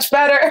feels so much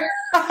better.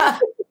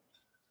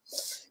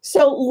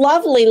 So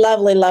lovely,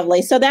 lovely,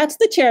 lovely. So that's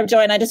the chair of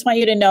joy. And I just want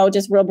you to know,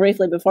 just real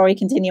briefly before we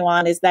continue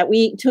on, is that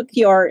we took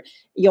your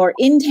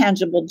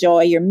intangible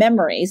joy, your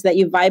memories that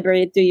you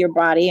vibrated through your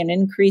body and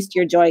increased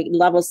your joy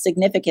levels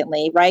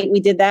significantly, right?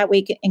 We did that.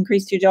 We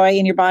increased your joy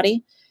in your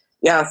body.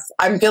 Yes.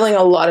 I'm feeling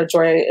a lot of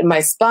joy in my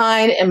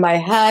spine, in my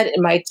head,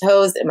 in my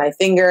toes, in my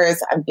fingers.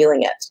 I'm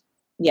feeling it.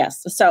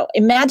 Yes. So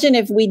imagine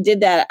if we did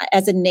that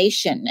as a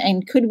nation,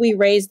 and could we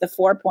raise the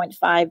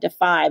 4.5 to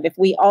 5 if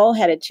we all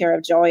had a chair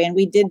of joy and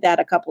we did that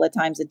a couple of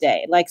times a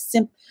day, like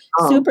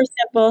super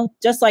simple,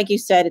 just like you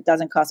said, it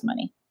doesn't cost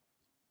money.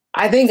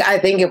 I think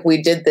if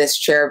we did this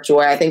chair of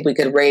joy, I think we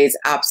could raise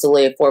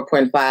absolutely a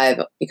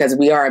 4.5 because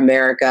we are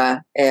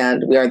America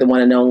and we are the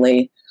one and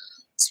only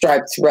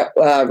striped red,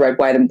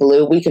 white, and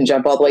blue. We can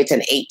jump all the way to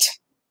an 8.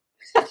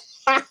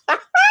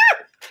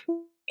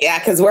 Yeah,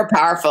 because we're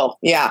powerful.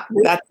 Yeah,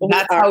 that's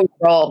how we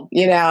roll,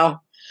 you know.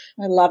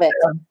 I love it.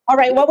 All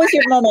right. What was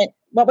your moment?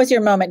 What was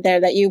your moment there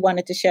that you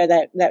wanted to share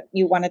that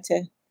you wanted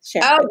to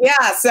share? Oh,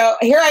 yeah. So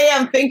here I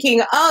am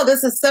thinking, oh,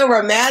 this is so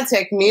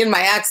romantic. Me and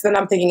my ex. Then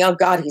I'm thinking, oh,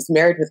 God, he's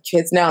married with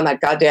kids now and that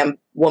goddamn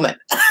woman.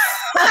 So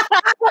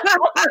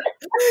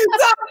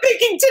I'm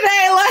thinking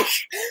today, like,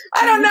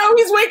 I don't know,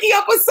 he's waking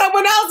up with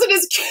someone else and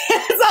his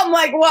kids. I'm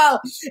like,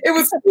 well, it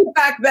was cute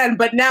back then,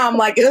 but now I'm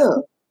like,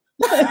 ugh.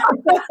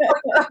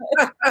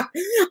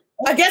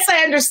 I guess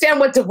I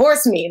understand what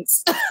divorce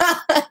means.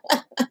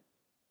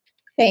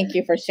 Thank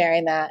you for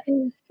sharing that.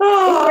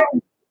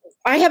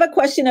 I have a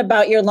question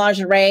about your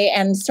lingerie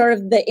and sort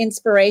of the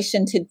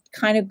inspiration to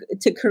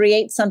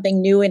create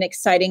something new and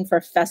exciting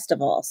for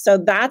festival. So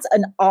that's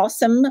an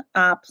awesome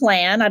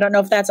plan. I don't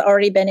know if that's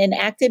already been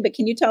enacted, but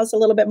can you tell us a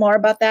little bit more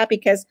about that?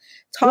 Because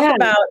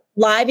about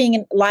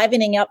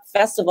livening up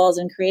festivals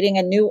and creating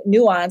a new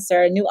nuance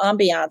or a new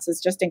ambiance is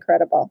just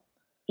incredible.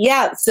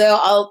 Yeah,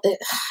 so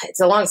it's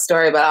a long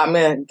story, but I'm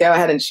going to go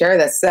ahead and share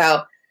this.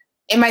 So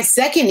in my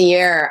second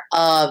year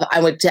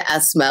I went to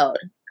S Mode.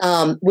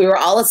 We were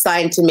all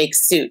assigned to make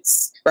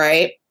suits,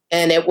 right?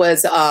 And it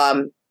was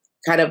kind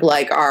of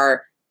like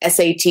our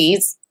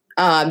SATs,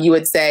 you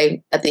would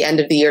say, at the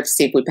end of the year to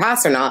see if we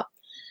pass or not.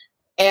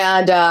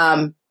 And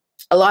a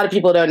lot of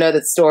people don't know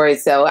that story.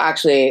 So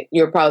actually,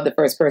 you're probably the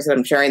first person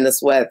I'm sharing this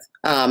with.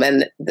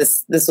 And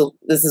this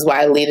is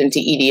why I lead into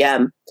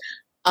EDM.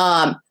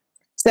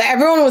 So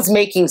everyone was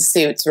making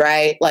suits,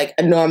 right? Like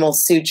a normal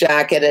suit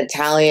jacket, an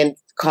Italian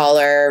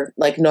collar,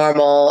 like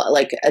normal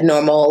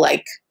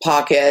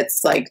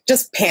pockets, like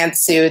just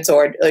pantsuits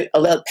or a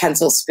little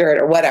pencil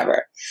skirt or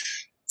whatever.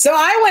 So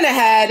I went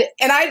ahead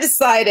and I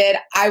decided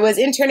I was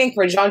interning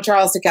for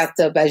Jean-Charles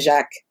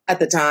Ducasse at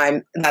the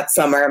time that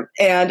summer.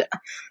 And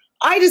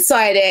I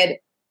decided,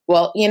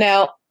 well, you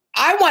know,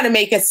 I want to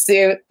make a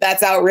suit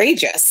that's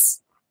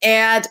outrageous.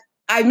 And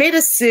I made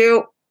a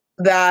suit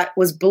that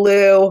was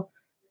blue.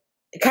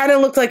 It kind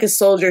of looked like a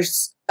soldier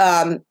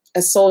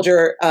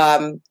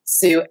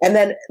suit, and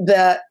then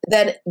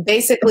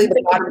basically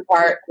the bottom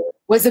part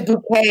was a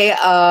bouquet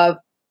of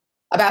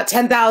about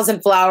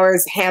 10,000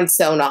 flowers hand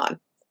sewn on.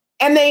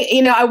 And they,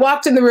 you know, I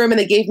walked in the room and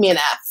they gave me an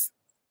F.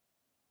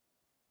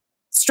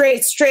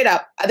 Straight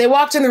up. They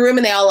walked in the room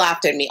and they all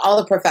laughed at me, all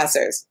the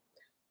professors.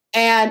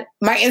 And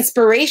my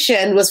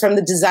inspiration was from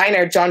the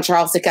designer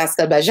Jean-Charles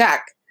Ducasse.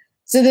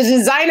 So the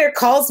designer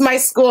calls my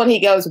school and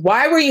he goes,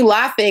 "Why were you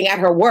laughing at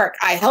her work?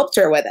 I helped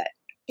her with it."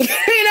 You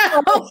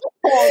know,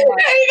 there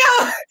you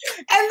go.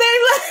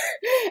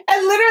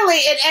 And literally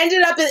it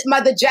ended up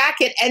the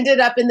jacket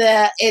ended up in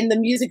the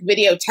music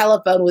video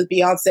Telephone with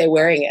Beyonce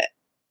wearing it.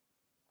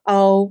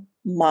 Oh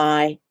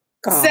my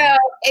God. So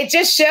it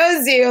just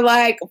shows you,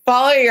 like,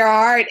 follow your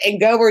heart and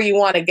go where you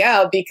want to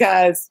go,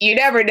 because you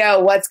never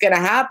know what's going to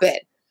happen.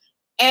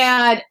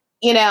 And,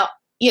 you know,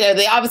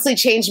 they obviously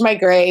changed my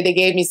grade. They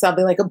gave me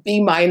something like a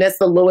B-,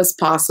 the lowest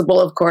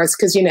possible, of course,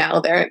 because, you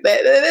know, they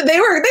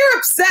were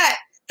upset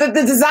that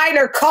the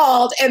designer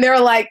called and they were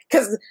like,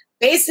 because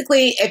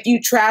basically if you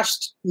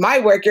trashed my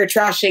work, you're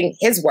trashing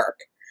his work.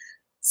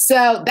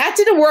 So that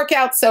didn't work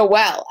out so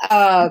well.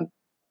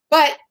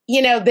 But,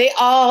 you know, they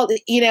all,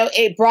 you know,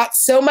 it brought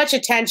so much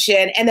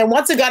attention. And then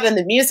once it got in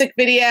the music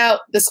video,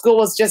 the school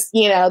was just,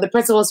 you know, the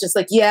principal was just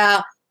like,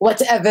 yeah,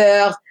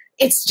 whatever.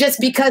 it's just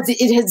because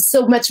it has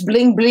so much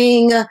bling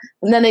bling. And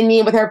then I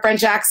mean with her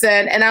French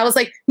accent. And I was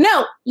like,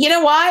 no, you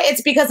know why?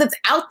 It's because it's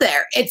out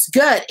there. It's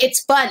good.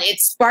 It's fun.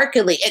 It's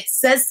sparkly. It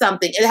says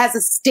something. It has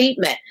a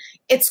statement.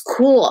 It's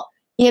cool.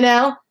 You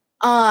know,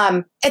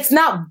 it's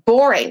not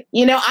boring.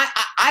 You know,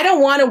 I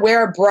don't want to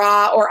wear a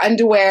bra or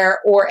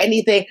underwear or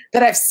anything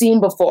that I've seen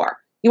before.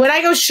 When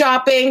I go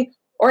shopping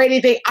or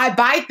anything, I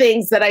buy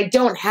things that I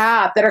don't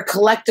have that are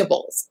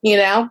collectibles, you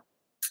know?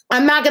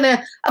 I'm not going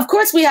to, of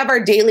course we have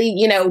our daily,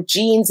 you know,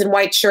 jeans and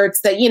white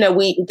shirts that, you know,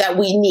 we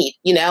need,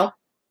 you know,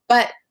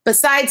 but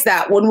besides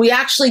that, when we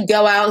actually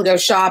go out and go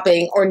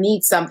shopping or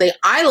need something,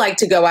 I like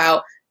to go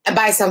out and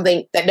buy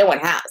something that no one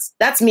has.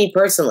 That's me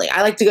personally.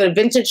 I like to go to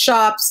vintage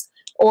shops,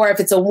 or if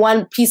it's a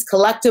one piece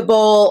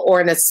collectible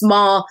or in a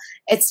small,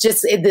 it's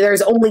just,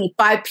 there's only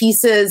 5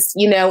 pieces,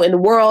 you know, in the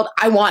world.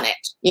 I want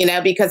it, you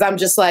know, because I'm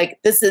just like,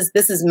 this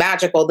is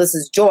magical. This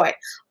is joy.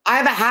 I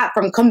have a hat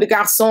from Comme des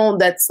Garçons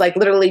that's like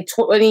literally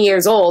 20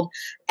 years old.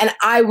 And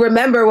I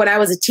remember when I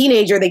was a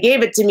teenager, they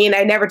gave it to me and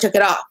I never took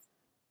it off.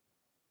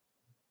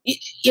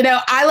 You know,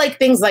 I like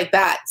things like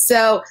that.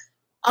 So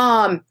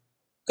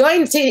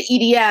going to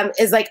EDM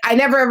is like, I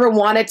never ever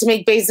wanted to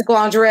make basic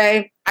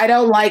lingerie. I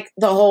don't like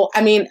the whole,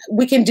 I mean,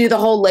 we can do the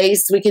whole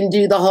lace. We can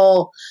do the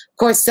whole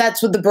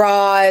corsets with the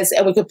bras,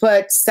 and we could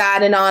put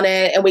satin on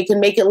it, and we can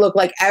make it look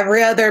like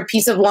every other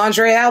piece of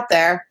lingerie out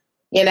there.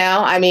 You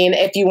know, I mean,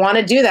 if you want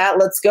to do that,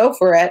 let's go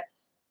for it.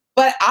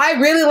 But I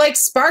really like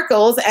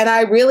sparkles, and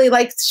I really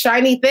like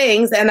shiny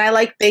things, and I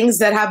like things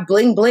that have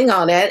bling bling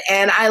on it,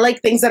 and I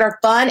like things that are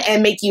fun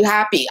and make you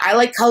happy. I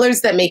like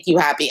colors that make you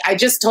happy. I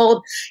just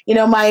told, you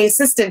know, my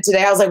assistant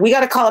today, I was like, we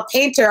got to call a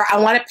painter. I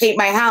want to paint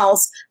my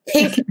house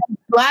pink and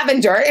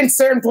lavender in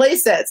certain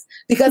places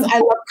because I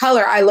love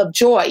color. I love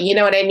joy. You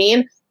know what I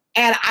mean?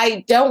 And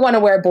I don't want to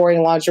wear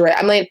boring lingerie.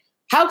 I'm like,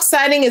 how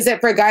exciting is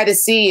it for a guy to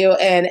see you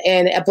in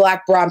a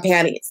black bra and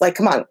panties? Like,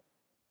 come on.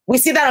 We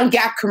see that on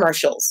Gap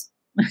commercials.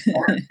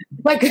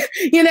 Like,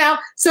 you know,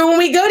 so when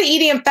we go to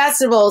EDM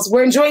festivals,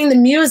 we're enjoying the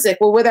music.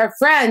 We're with our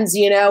friends,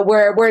 you know,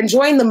 we're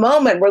enjoying the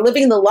moment. We're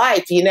living the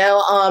life, you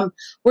know,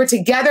 we're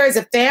together as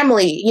a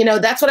family. You know,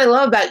 that's what I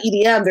love about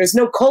EDM. There's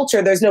no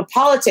culture. There's no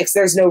politics.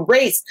 There's no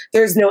race.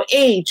 There's no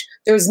age.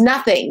 There's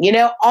nothing, you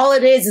know, all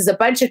it is a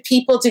bunch of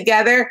people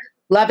together,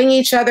 loving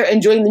each other,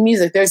 enjoying the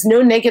music. There's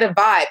no negative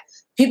vibe.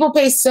 People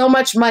pay so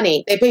much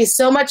money. They pay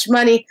so much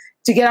money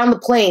to get on the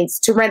planes,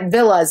 to rent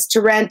villas,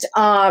 to rent,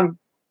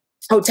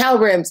 hotel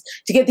rooms,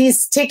 to get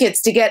these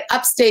tickets, to get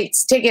upstate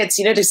tickets,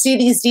 you know, to see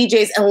these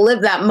DJs and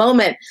live that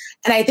moment.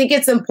 And I think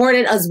it's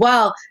important as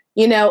well,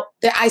 you know,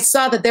 that I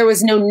saw that there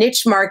was no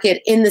niche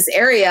market in this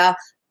area.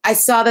 I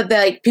saw that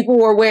like people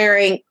were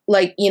wearing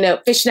like, you know,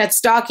 fishnet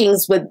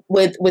stockings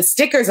with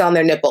stickers on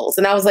their nipples.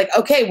 And I was like,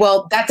 okay,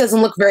 well, that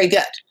doesn't look very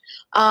good.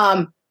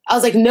 I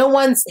was like, no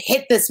one's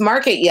hit this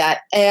market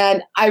yet.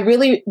 And I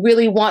really,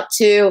 really want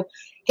to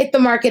hit the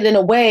market in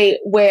a way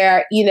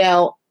where, you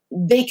know,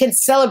 they can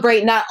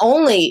celebrate not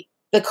only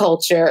the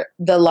culture,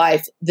 the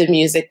life, the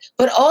music,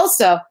 but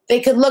also they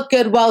could look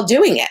good while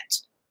doing it,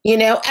 you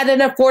know, at an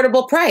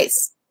affordable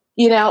price.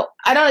 You know,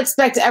 I don't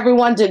expect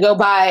everyone to go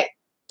buy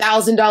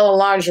 $1,000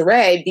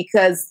 lingerie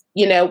because,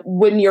 you know,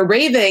 when you're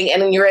raving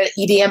and when you're at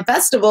EDM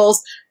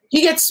festivals,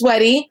 you get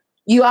sweaty.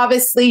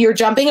 You're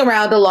jumping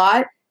around a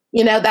lot.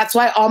 You know, that's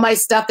why all my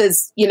stuff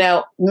is, you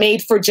know,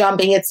 made for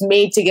jumping. It's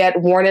made to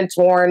get worn and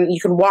torn. You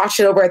can wash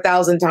it over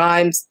 1,000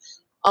 times.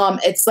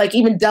 It's like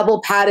even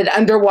double padded,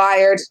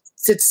 underwired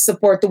to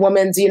support the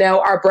woman's, you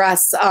know, our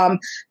breasts.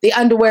 The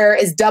underwear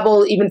is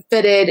double even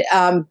fitted.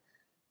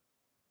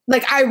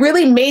 Like I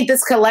really made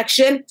this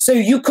collection so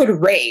you could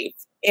rave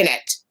in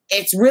it.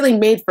 It's really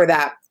made for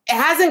that.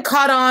 It hasn't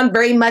caught on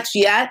very much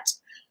yet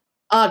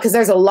because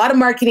there's a lot of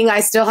marketing I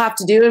still have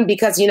to do. And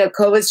because, you know,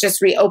 COVID's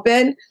just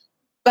reopened,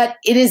 but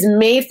it is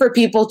made for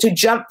people to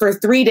jump for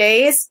 3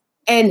 days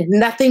and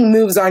nothing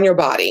moves on your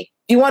body.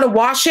 If you want to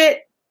wash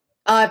it,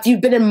 if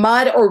you've been in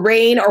mud or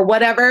rain or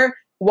whatever,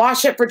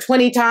 wash it for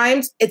 20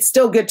 times. It's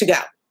still good to go.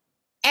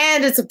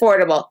 And it's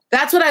affordable.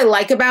 That's what I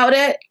like about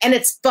it. And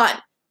it's fun.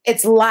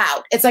 It's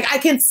loud. It's like I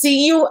can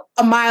see you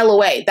a mile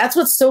away. That's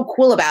what's so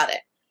cool about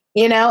it.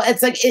 You know,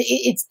 it's like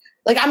it's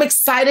like I'm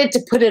excited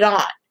to put it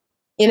on.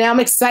 You know,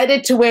 I'm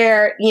excited to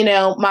wear, you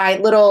know, my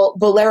little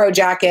bolero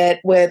jacket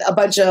with a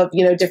bunch of,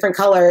 you know, different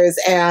colors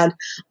and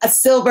a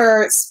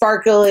silver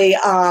sparkly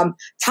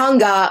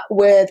tanga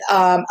with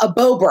a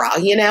bow bra.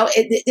 You know,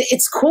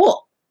 it's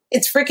cool.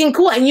 It's freaking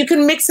cool. And you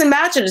can mix and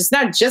match it. It's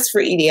not just for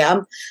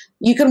EDM.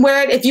 You can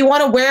wear it if you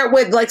want to wear it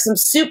with like some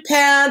suit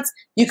pants.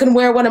 You can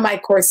wear one of my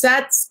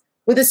corsets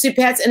with a suit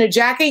pants and a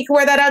jacket. You can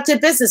wear that out to a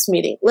business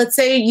meeting. Let's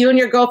say you and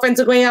your girlfriends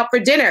are going out for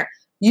dinner.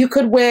 You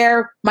could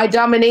wear my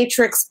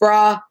dominatrix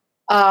bra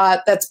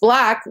that's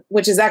black,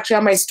 which is actually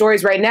on my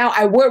stories right now.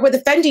 I wore it with a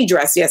Fendi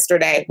dress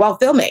yesterday while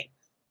filming.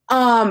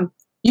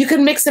 You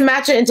can mix and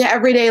match it into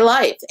everyday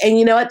life. And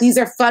you know what? These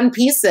are fun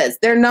pieces.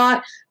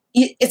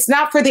 It's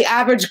not for the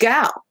average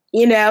gal.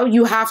 You know,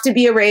 you have to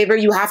be a raver.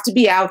 You have to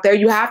be out there.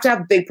 You have to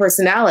have a big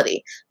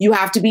personality. You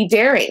have to be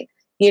daring.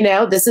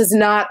 This is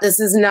not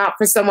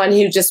for someone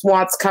who just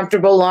wants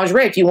comfortable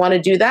lingerie. If you want to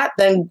do that,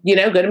 then,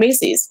 go to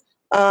Macy's.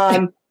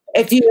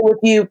 If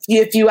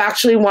you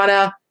actually want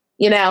to,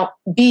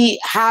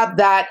 have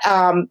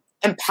that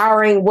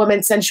empowering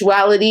woman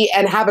sensuality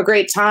and have a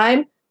great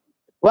time,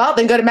 well,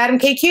 then go to Madam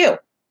KQ.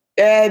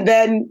 And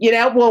then,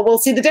 we'll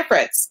see the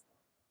difference.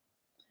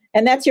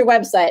 And that's your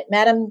website,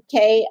 Madam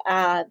K.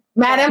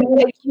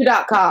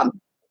 MadamKQ.com.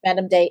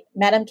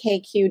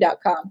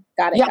 MadamKQ.com.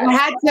 Got it. Yeah,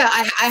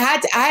 I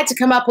had to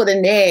come up with a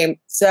name.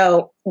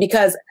 So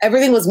because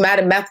everything was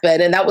Madam Methven,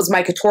 and that was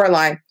my couture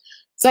line.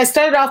 So I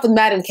started off with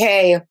Madam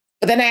K,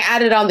 but then I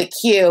added on the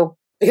Q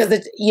because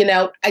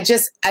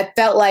I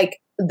felt like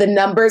the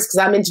numbers, because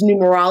I'm into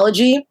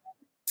numerology.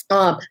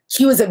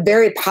 Q is a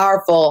very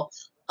powerful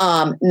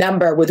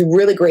number with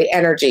really great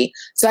energy.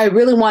 So I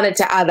really wanted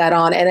to add that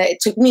on. And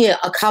it took me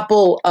a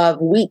couple of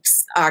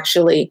weeks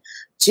actually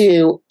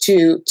to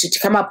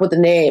come up with a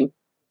name.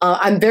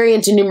 I'm very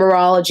into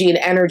numerology and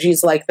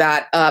energies like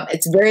that.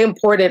 It's very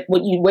important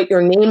what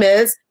your name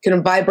is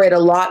can vibrate a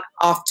lot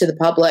off to the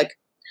public.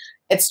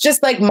 It's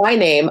just like my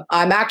name.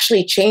 I'm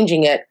actually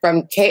changing it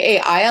from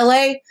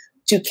Kaila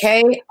to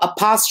K''LA,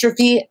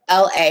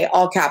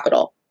 all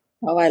capital.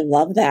 Oh, I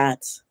love that.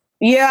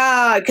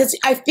 Yeah, because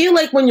I feel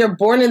like when you're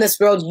born in this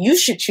world, you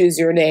should choose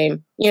your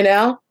name,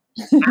 I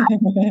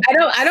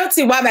don't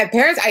see why my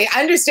parents, I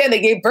understand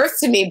they gave birth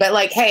to me, but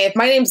like, hey, if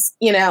my name's,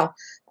 if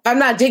I'm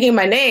not digging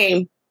my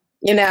name,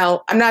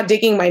 I'm not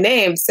digging my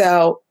name.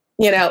 So,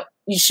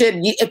 you should,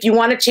 if you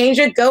want to change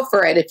it, go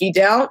for it. If you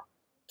don't,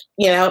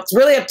 it's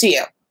really up to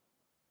you.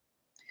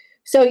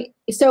 So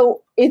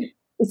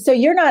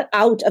you're not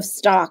out of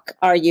stock,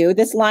 are you?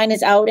 This line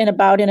is out and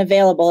about and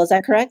available. Is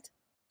that correct?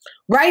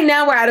 Right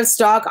now, we're out of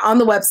stock on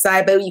the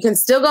website, but you can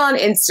still go on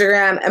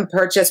Instagram and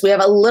purchase. We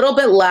have a little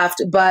bit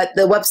left, but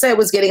the website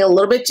was getting a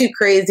little bit too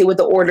crazy with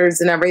the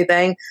orders and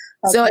everything.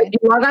 Okay. So if you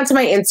log on to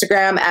my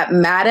Instagram at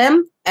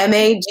Madam,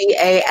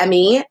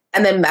 MADAME,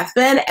 and then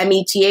Methven,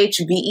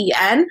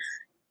 METHVEN,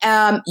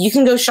 you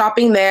can go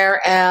shopping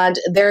there, and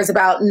there's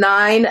about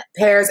 9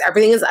 pairs.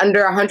 Everything is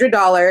under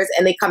 $100,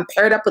 and they come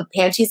paired up with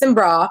panties and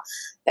bra.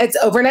 It's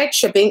overnight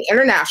shipping,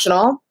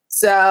 international.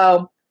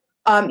 So,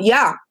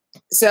 yeah.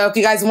 So if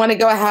you guys want to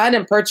go ahead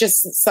and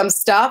purchase some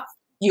stuff,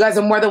 you guys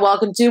are more than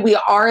welcome to. We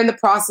are in the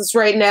process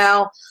right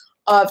now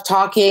of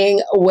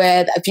talking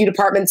with a few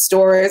department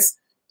stores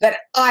that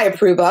I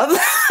approve of.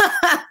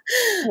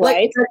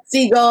 Like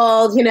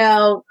Seagold,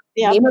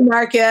 Neiman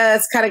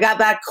Marcus, kind of got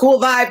that cool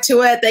vibe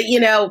to it that,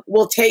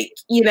 will take,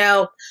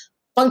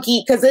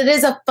 funky, because it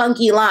is a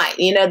funky line.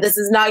 This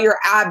is not your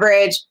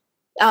average,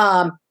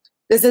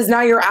 this is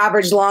not your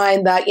average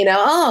line that,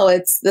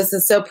 this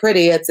is so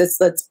pretty.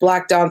 It's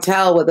black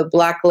dentelle with a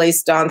black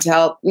lace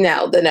dentelle.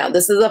 No,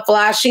 this is a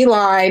flashy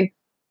line,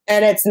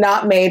 and it's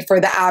not made for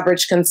the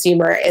average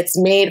consumer. It's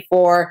made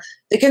for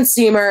the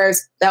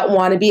consumers that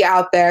want to be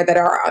out there, that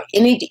are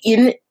in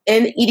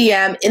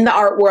EDM, in the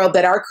art world,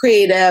 that are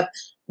creative,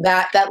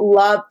 that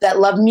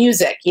love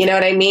music. You know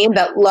what I mean?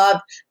 That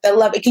love.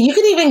 You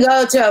can even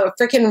go to a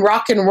freaking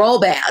rock and roll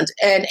band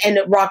and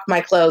rock my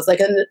clothes, like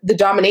in the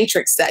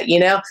Dominatrix set.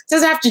 It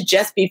doesn't have to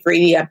just be for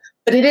EDM,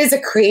 but it is a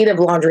creative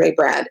lingerie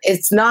brand.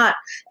 It's not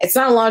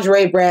a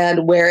lingerie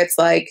brand where it's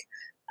like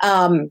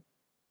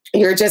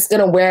you're just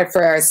gonna wear it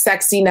for a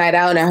sexy night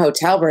out in a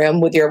hotel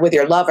room with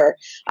your lover.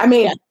 I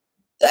mean.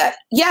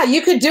 Yeah,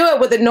 you could do it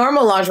with a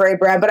normal lingerie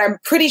brand, but I'm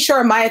pretty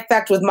sure my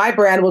effect with my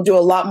brand will do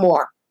a lot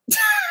more.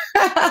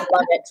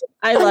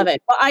 I love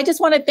it. Well, I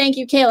just want to thank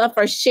you, Kaila,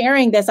 for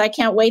sharing this. I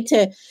can't wait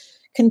to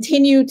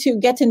continue to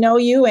get to know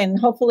you, and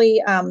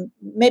hopefully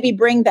maybe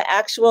bring the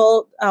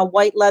actual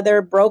white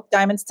leather broke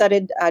diamond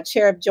studded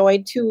chair of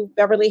joy to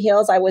Beverly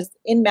Hills. I was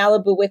in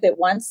Malibu with it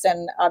once,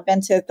 and I've been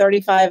to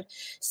 35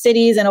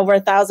 cities, and over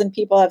 1,000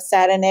 people have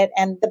sat in it.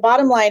 And the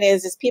bottom line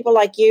is people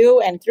like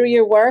you, and through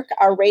your work,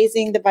 are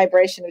raising the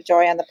vibration of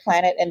joy on the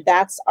planet. And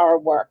that's our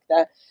work.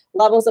 The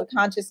levels of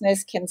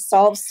consciousness can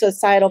solve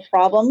societal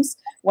problems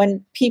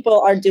when people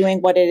are doing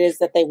what it is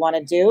that they want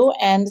to do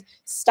and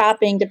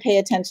stopping to pay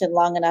attention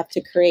long enough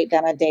to create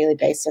that on a daily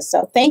basis.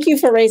 So thank you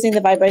for raising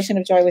the vibration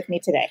of joy with me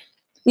today.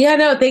 Yeah,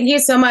 no, thank you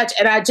so much.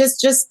 And I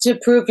just to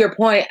prove your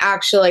point,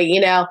 actually,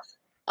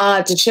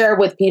 to share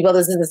with people,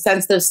 this is a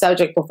sensitive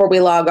subject before we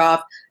log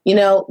off.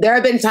 There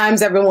have been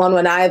times, everyone,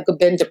 when I have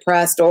been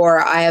depressed, or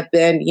I have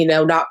been,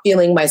 not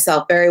feeling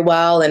myself very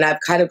well, and I've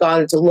kind of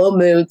gone into low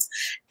moods.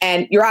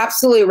 And you're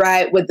absolutely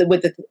right with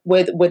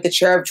the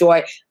chair of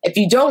joy. If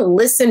you don't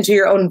listen to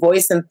your own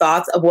voice and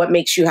thoughts of what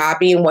makes you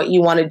happy and what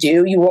you want to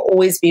do, you will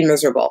always be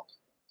miserable.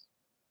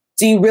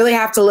 So you really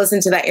have to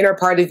listen to that inner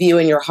part of you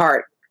in your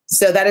heart.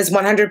 So that is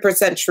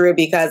 100% true,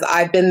 because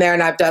I've been there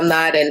and I've done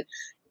that,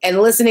 and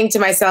listening to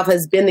myself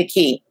has been the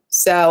key.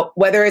 So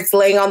whether it's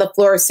laying on the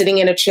floor, sitting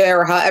in a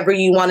chair, or however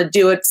you want to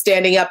do it,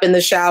 standing up in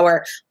the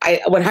shower,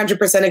 I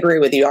 100% agree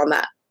with you on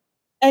that.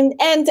 And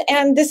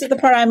this is the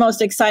part I'm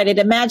most excited.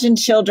 Imagine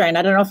children.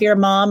 I don't know if you're a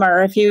mom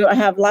or if you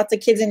have lots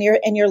of kids in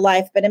your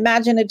life, but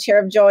imagine a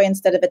chair of joy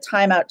instead of a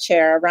timeout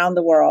chair around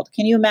the world.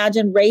 Can you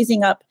imagine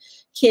raising up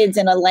kids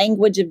in a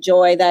language of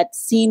joy that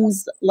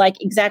seems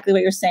like exactly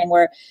what you're saying,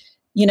 where,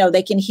 you know,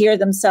 they can hear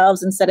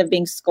themselves instead of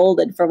being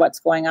scolded for what's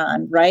going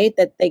on, right?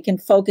 That they can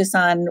focus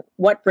on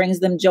what brings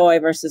them joy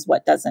versus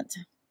what doesn't.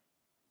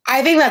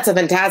 I think that's a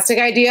fantastic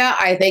idea.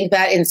 I think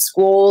that in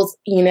schools,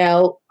 you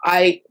know,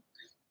 I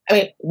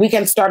mean, we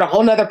can start a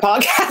whole nother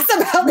podcast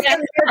about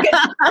the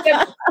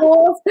American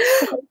schools,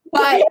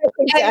 but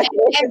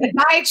and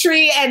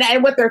dietary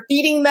and what they're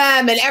feeding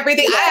them and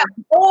everything. I have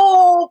a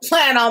whole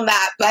plan on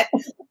that, but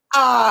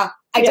I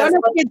don't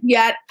have kids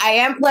yet. I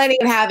am planning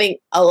on having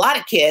a lot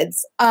of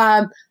kids.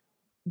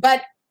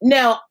 But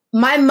no,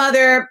 my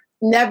mother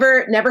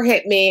never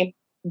hit me,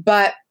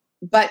 but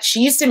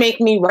she used to make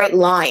me write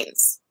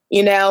lines.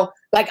 You know,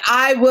 like,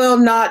 I will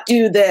not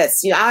do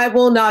this. You know, I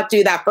will not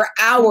do that for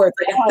hours.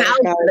 Like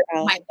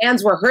my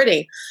hands were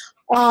hurting.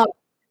 And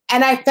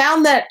I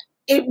found that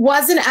it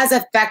wasn't as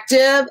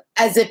effective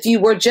as if you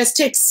were just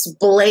to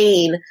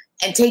explain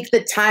and take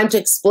the time to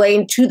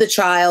explain to the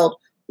child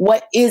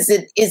what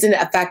isn't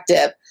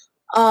effective.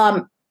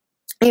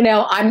 You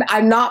know,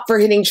 I'm not for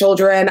hitting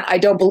children. I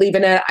don't believe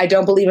in it. I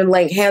don't believe in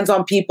laying hands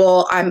on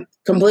people. I'm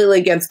completely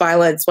against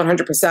violence,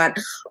 100%.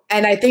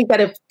 And I think that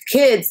if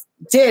kids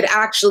did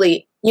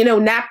actually, you know,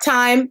 nap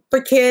time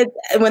for kids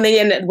when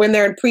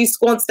they're in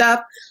preschool and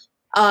stuff,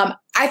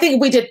 I think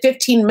if we did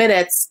 15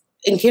 minutes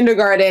in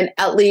kindergarten,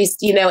 at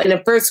least, you know, in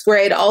the first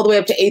grade, all the way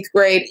up to 8th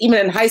grade, even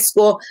in high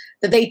school,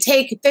 that they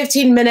take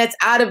 15 minutes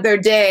out of their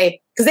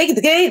day, because they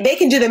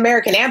can do the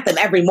American anthem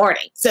every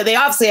morning. So they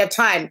obviously have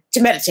time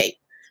to meditate.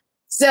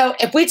 So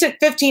if we took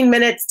 15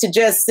 minutes to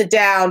just sit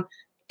down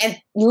and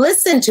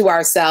listen to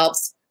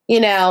ourselves, you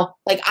know,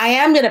 like, I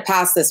am going to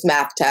pass this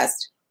math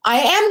test. I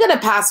am going to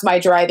pass my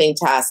driving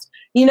test.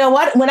 You know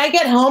what? When I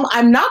get home,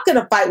 I'm not going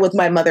to fight with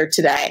my mother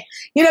today.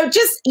 You know,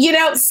 just, you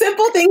know,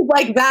 simple things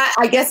like that,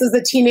 I guess, as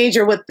a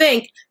teenager would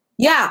think,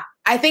 yeah,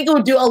 I think it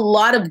would do a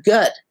lot of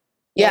good.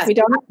 Yes. We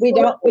don't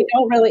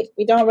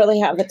really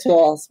have the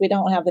tools. We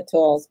don't have the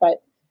tools,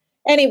 but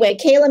anyway,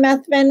 Kaila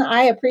Methven,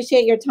 I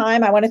appreciate your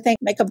time. I want to thank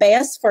Michael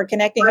Bass for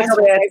connecting us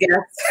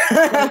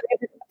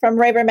from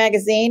Raver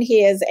Magazine.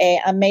 He is an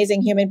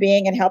amazing human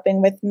being and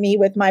helping with me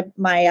with my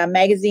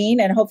magazine.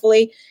 And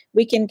hopefully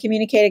we can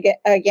communicate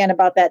again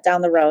about that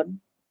down the road.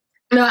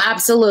 No,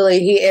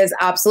 absolutely. He is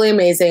absolutely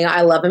amazing. I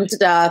love him to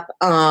death.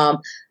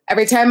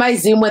 Every time I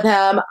Zoom with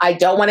him, I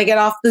don't want to get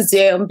off the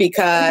Zoom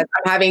because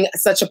I'm having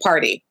such a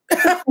party.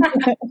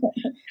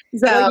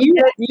 So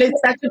it's been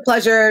such a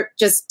pleasure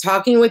just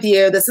talking with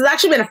you. This has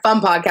actually been a fun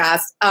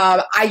podcast.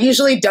 I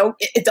usually don't,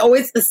 it's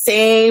always the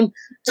same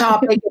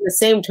topic and the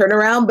same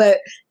turnaround, but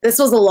this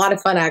was a lot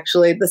of fun,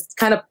 actually. This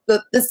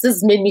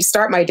has made me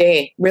start my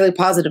day really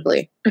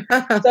positively.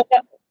 So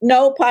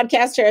no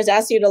podcaster has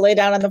asked you to lay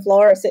down on the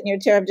floor or sit in your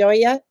chair of joy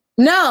yet?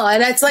 No,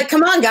 and it's like,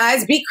 come on,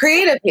 guys, be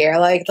creative here.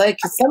 Like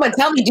someone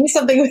tell me, do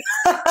something.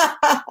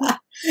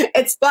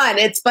 It's fun.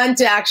 It's fun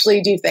to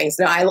actually do things.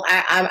 No,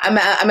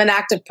 I'm an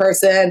active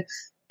person,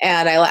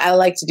 and I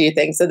like to do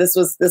things. So this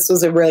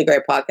was a really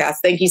great podcast.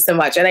 Thank you so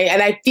much. And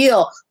I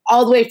feel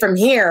all the way from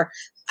here,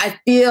 I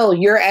feel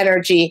your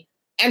energy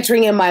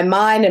entering in my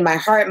mind and my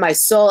heart, my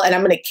soul, and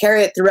I'm going to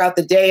carry it throughout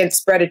the day and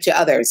spread it to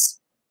others.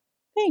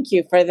 Thank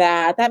you for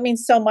that. That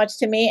means so much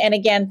to me. And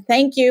again,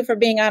 thank you for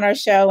being on our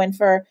show and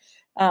for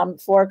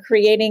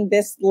creating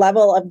this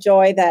level of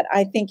joy that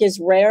I think is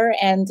rare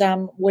and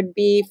would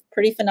be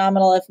pretty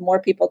phenomenal if more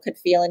people could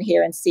feel and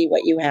hear and see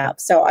what you have.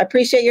 So I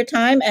appreciate your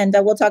time, and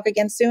we'll talk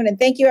again soon. And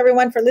thank you,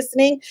 everyone, for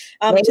listening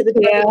to the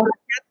podcast,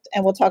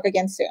 and we'll talk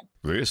again soon.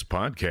 This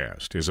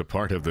podcast is a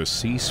part of the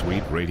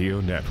C-Suite Radio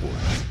Network.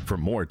 For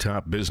more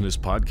top business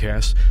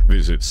podcasts,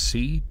 visit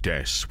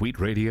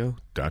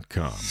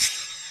c-suiteradio.com.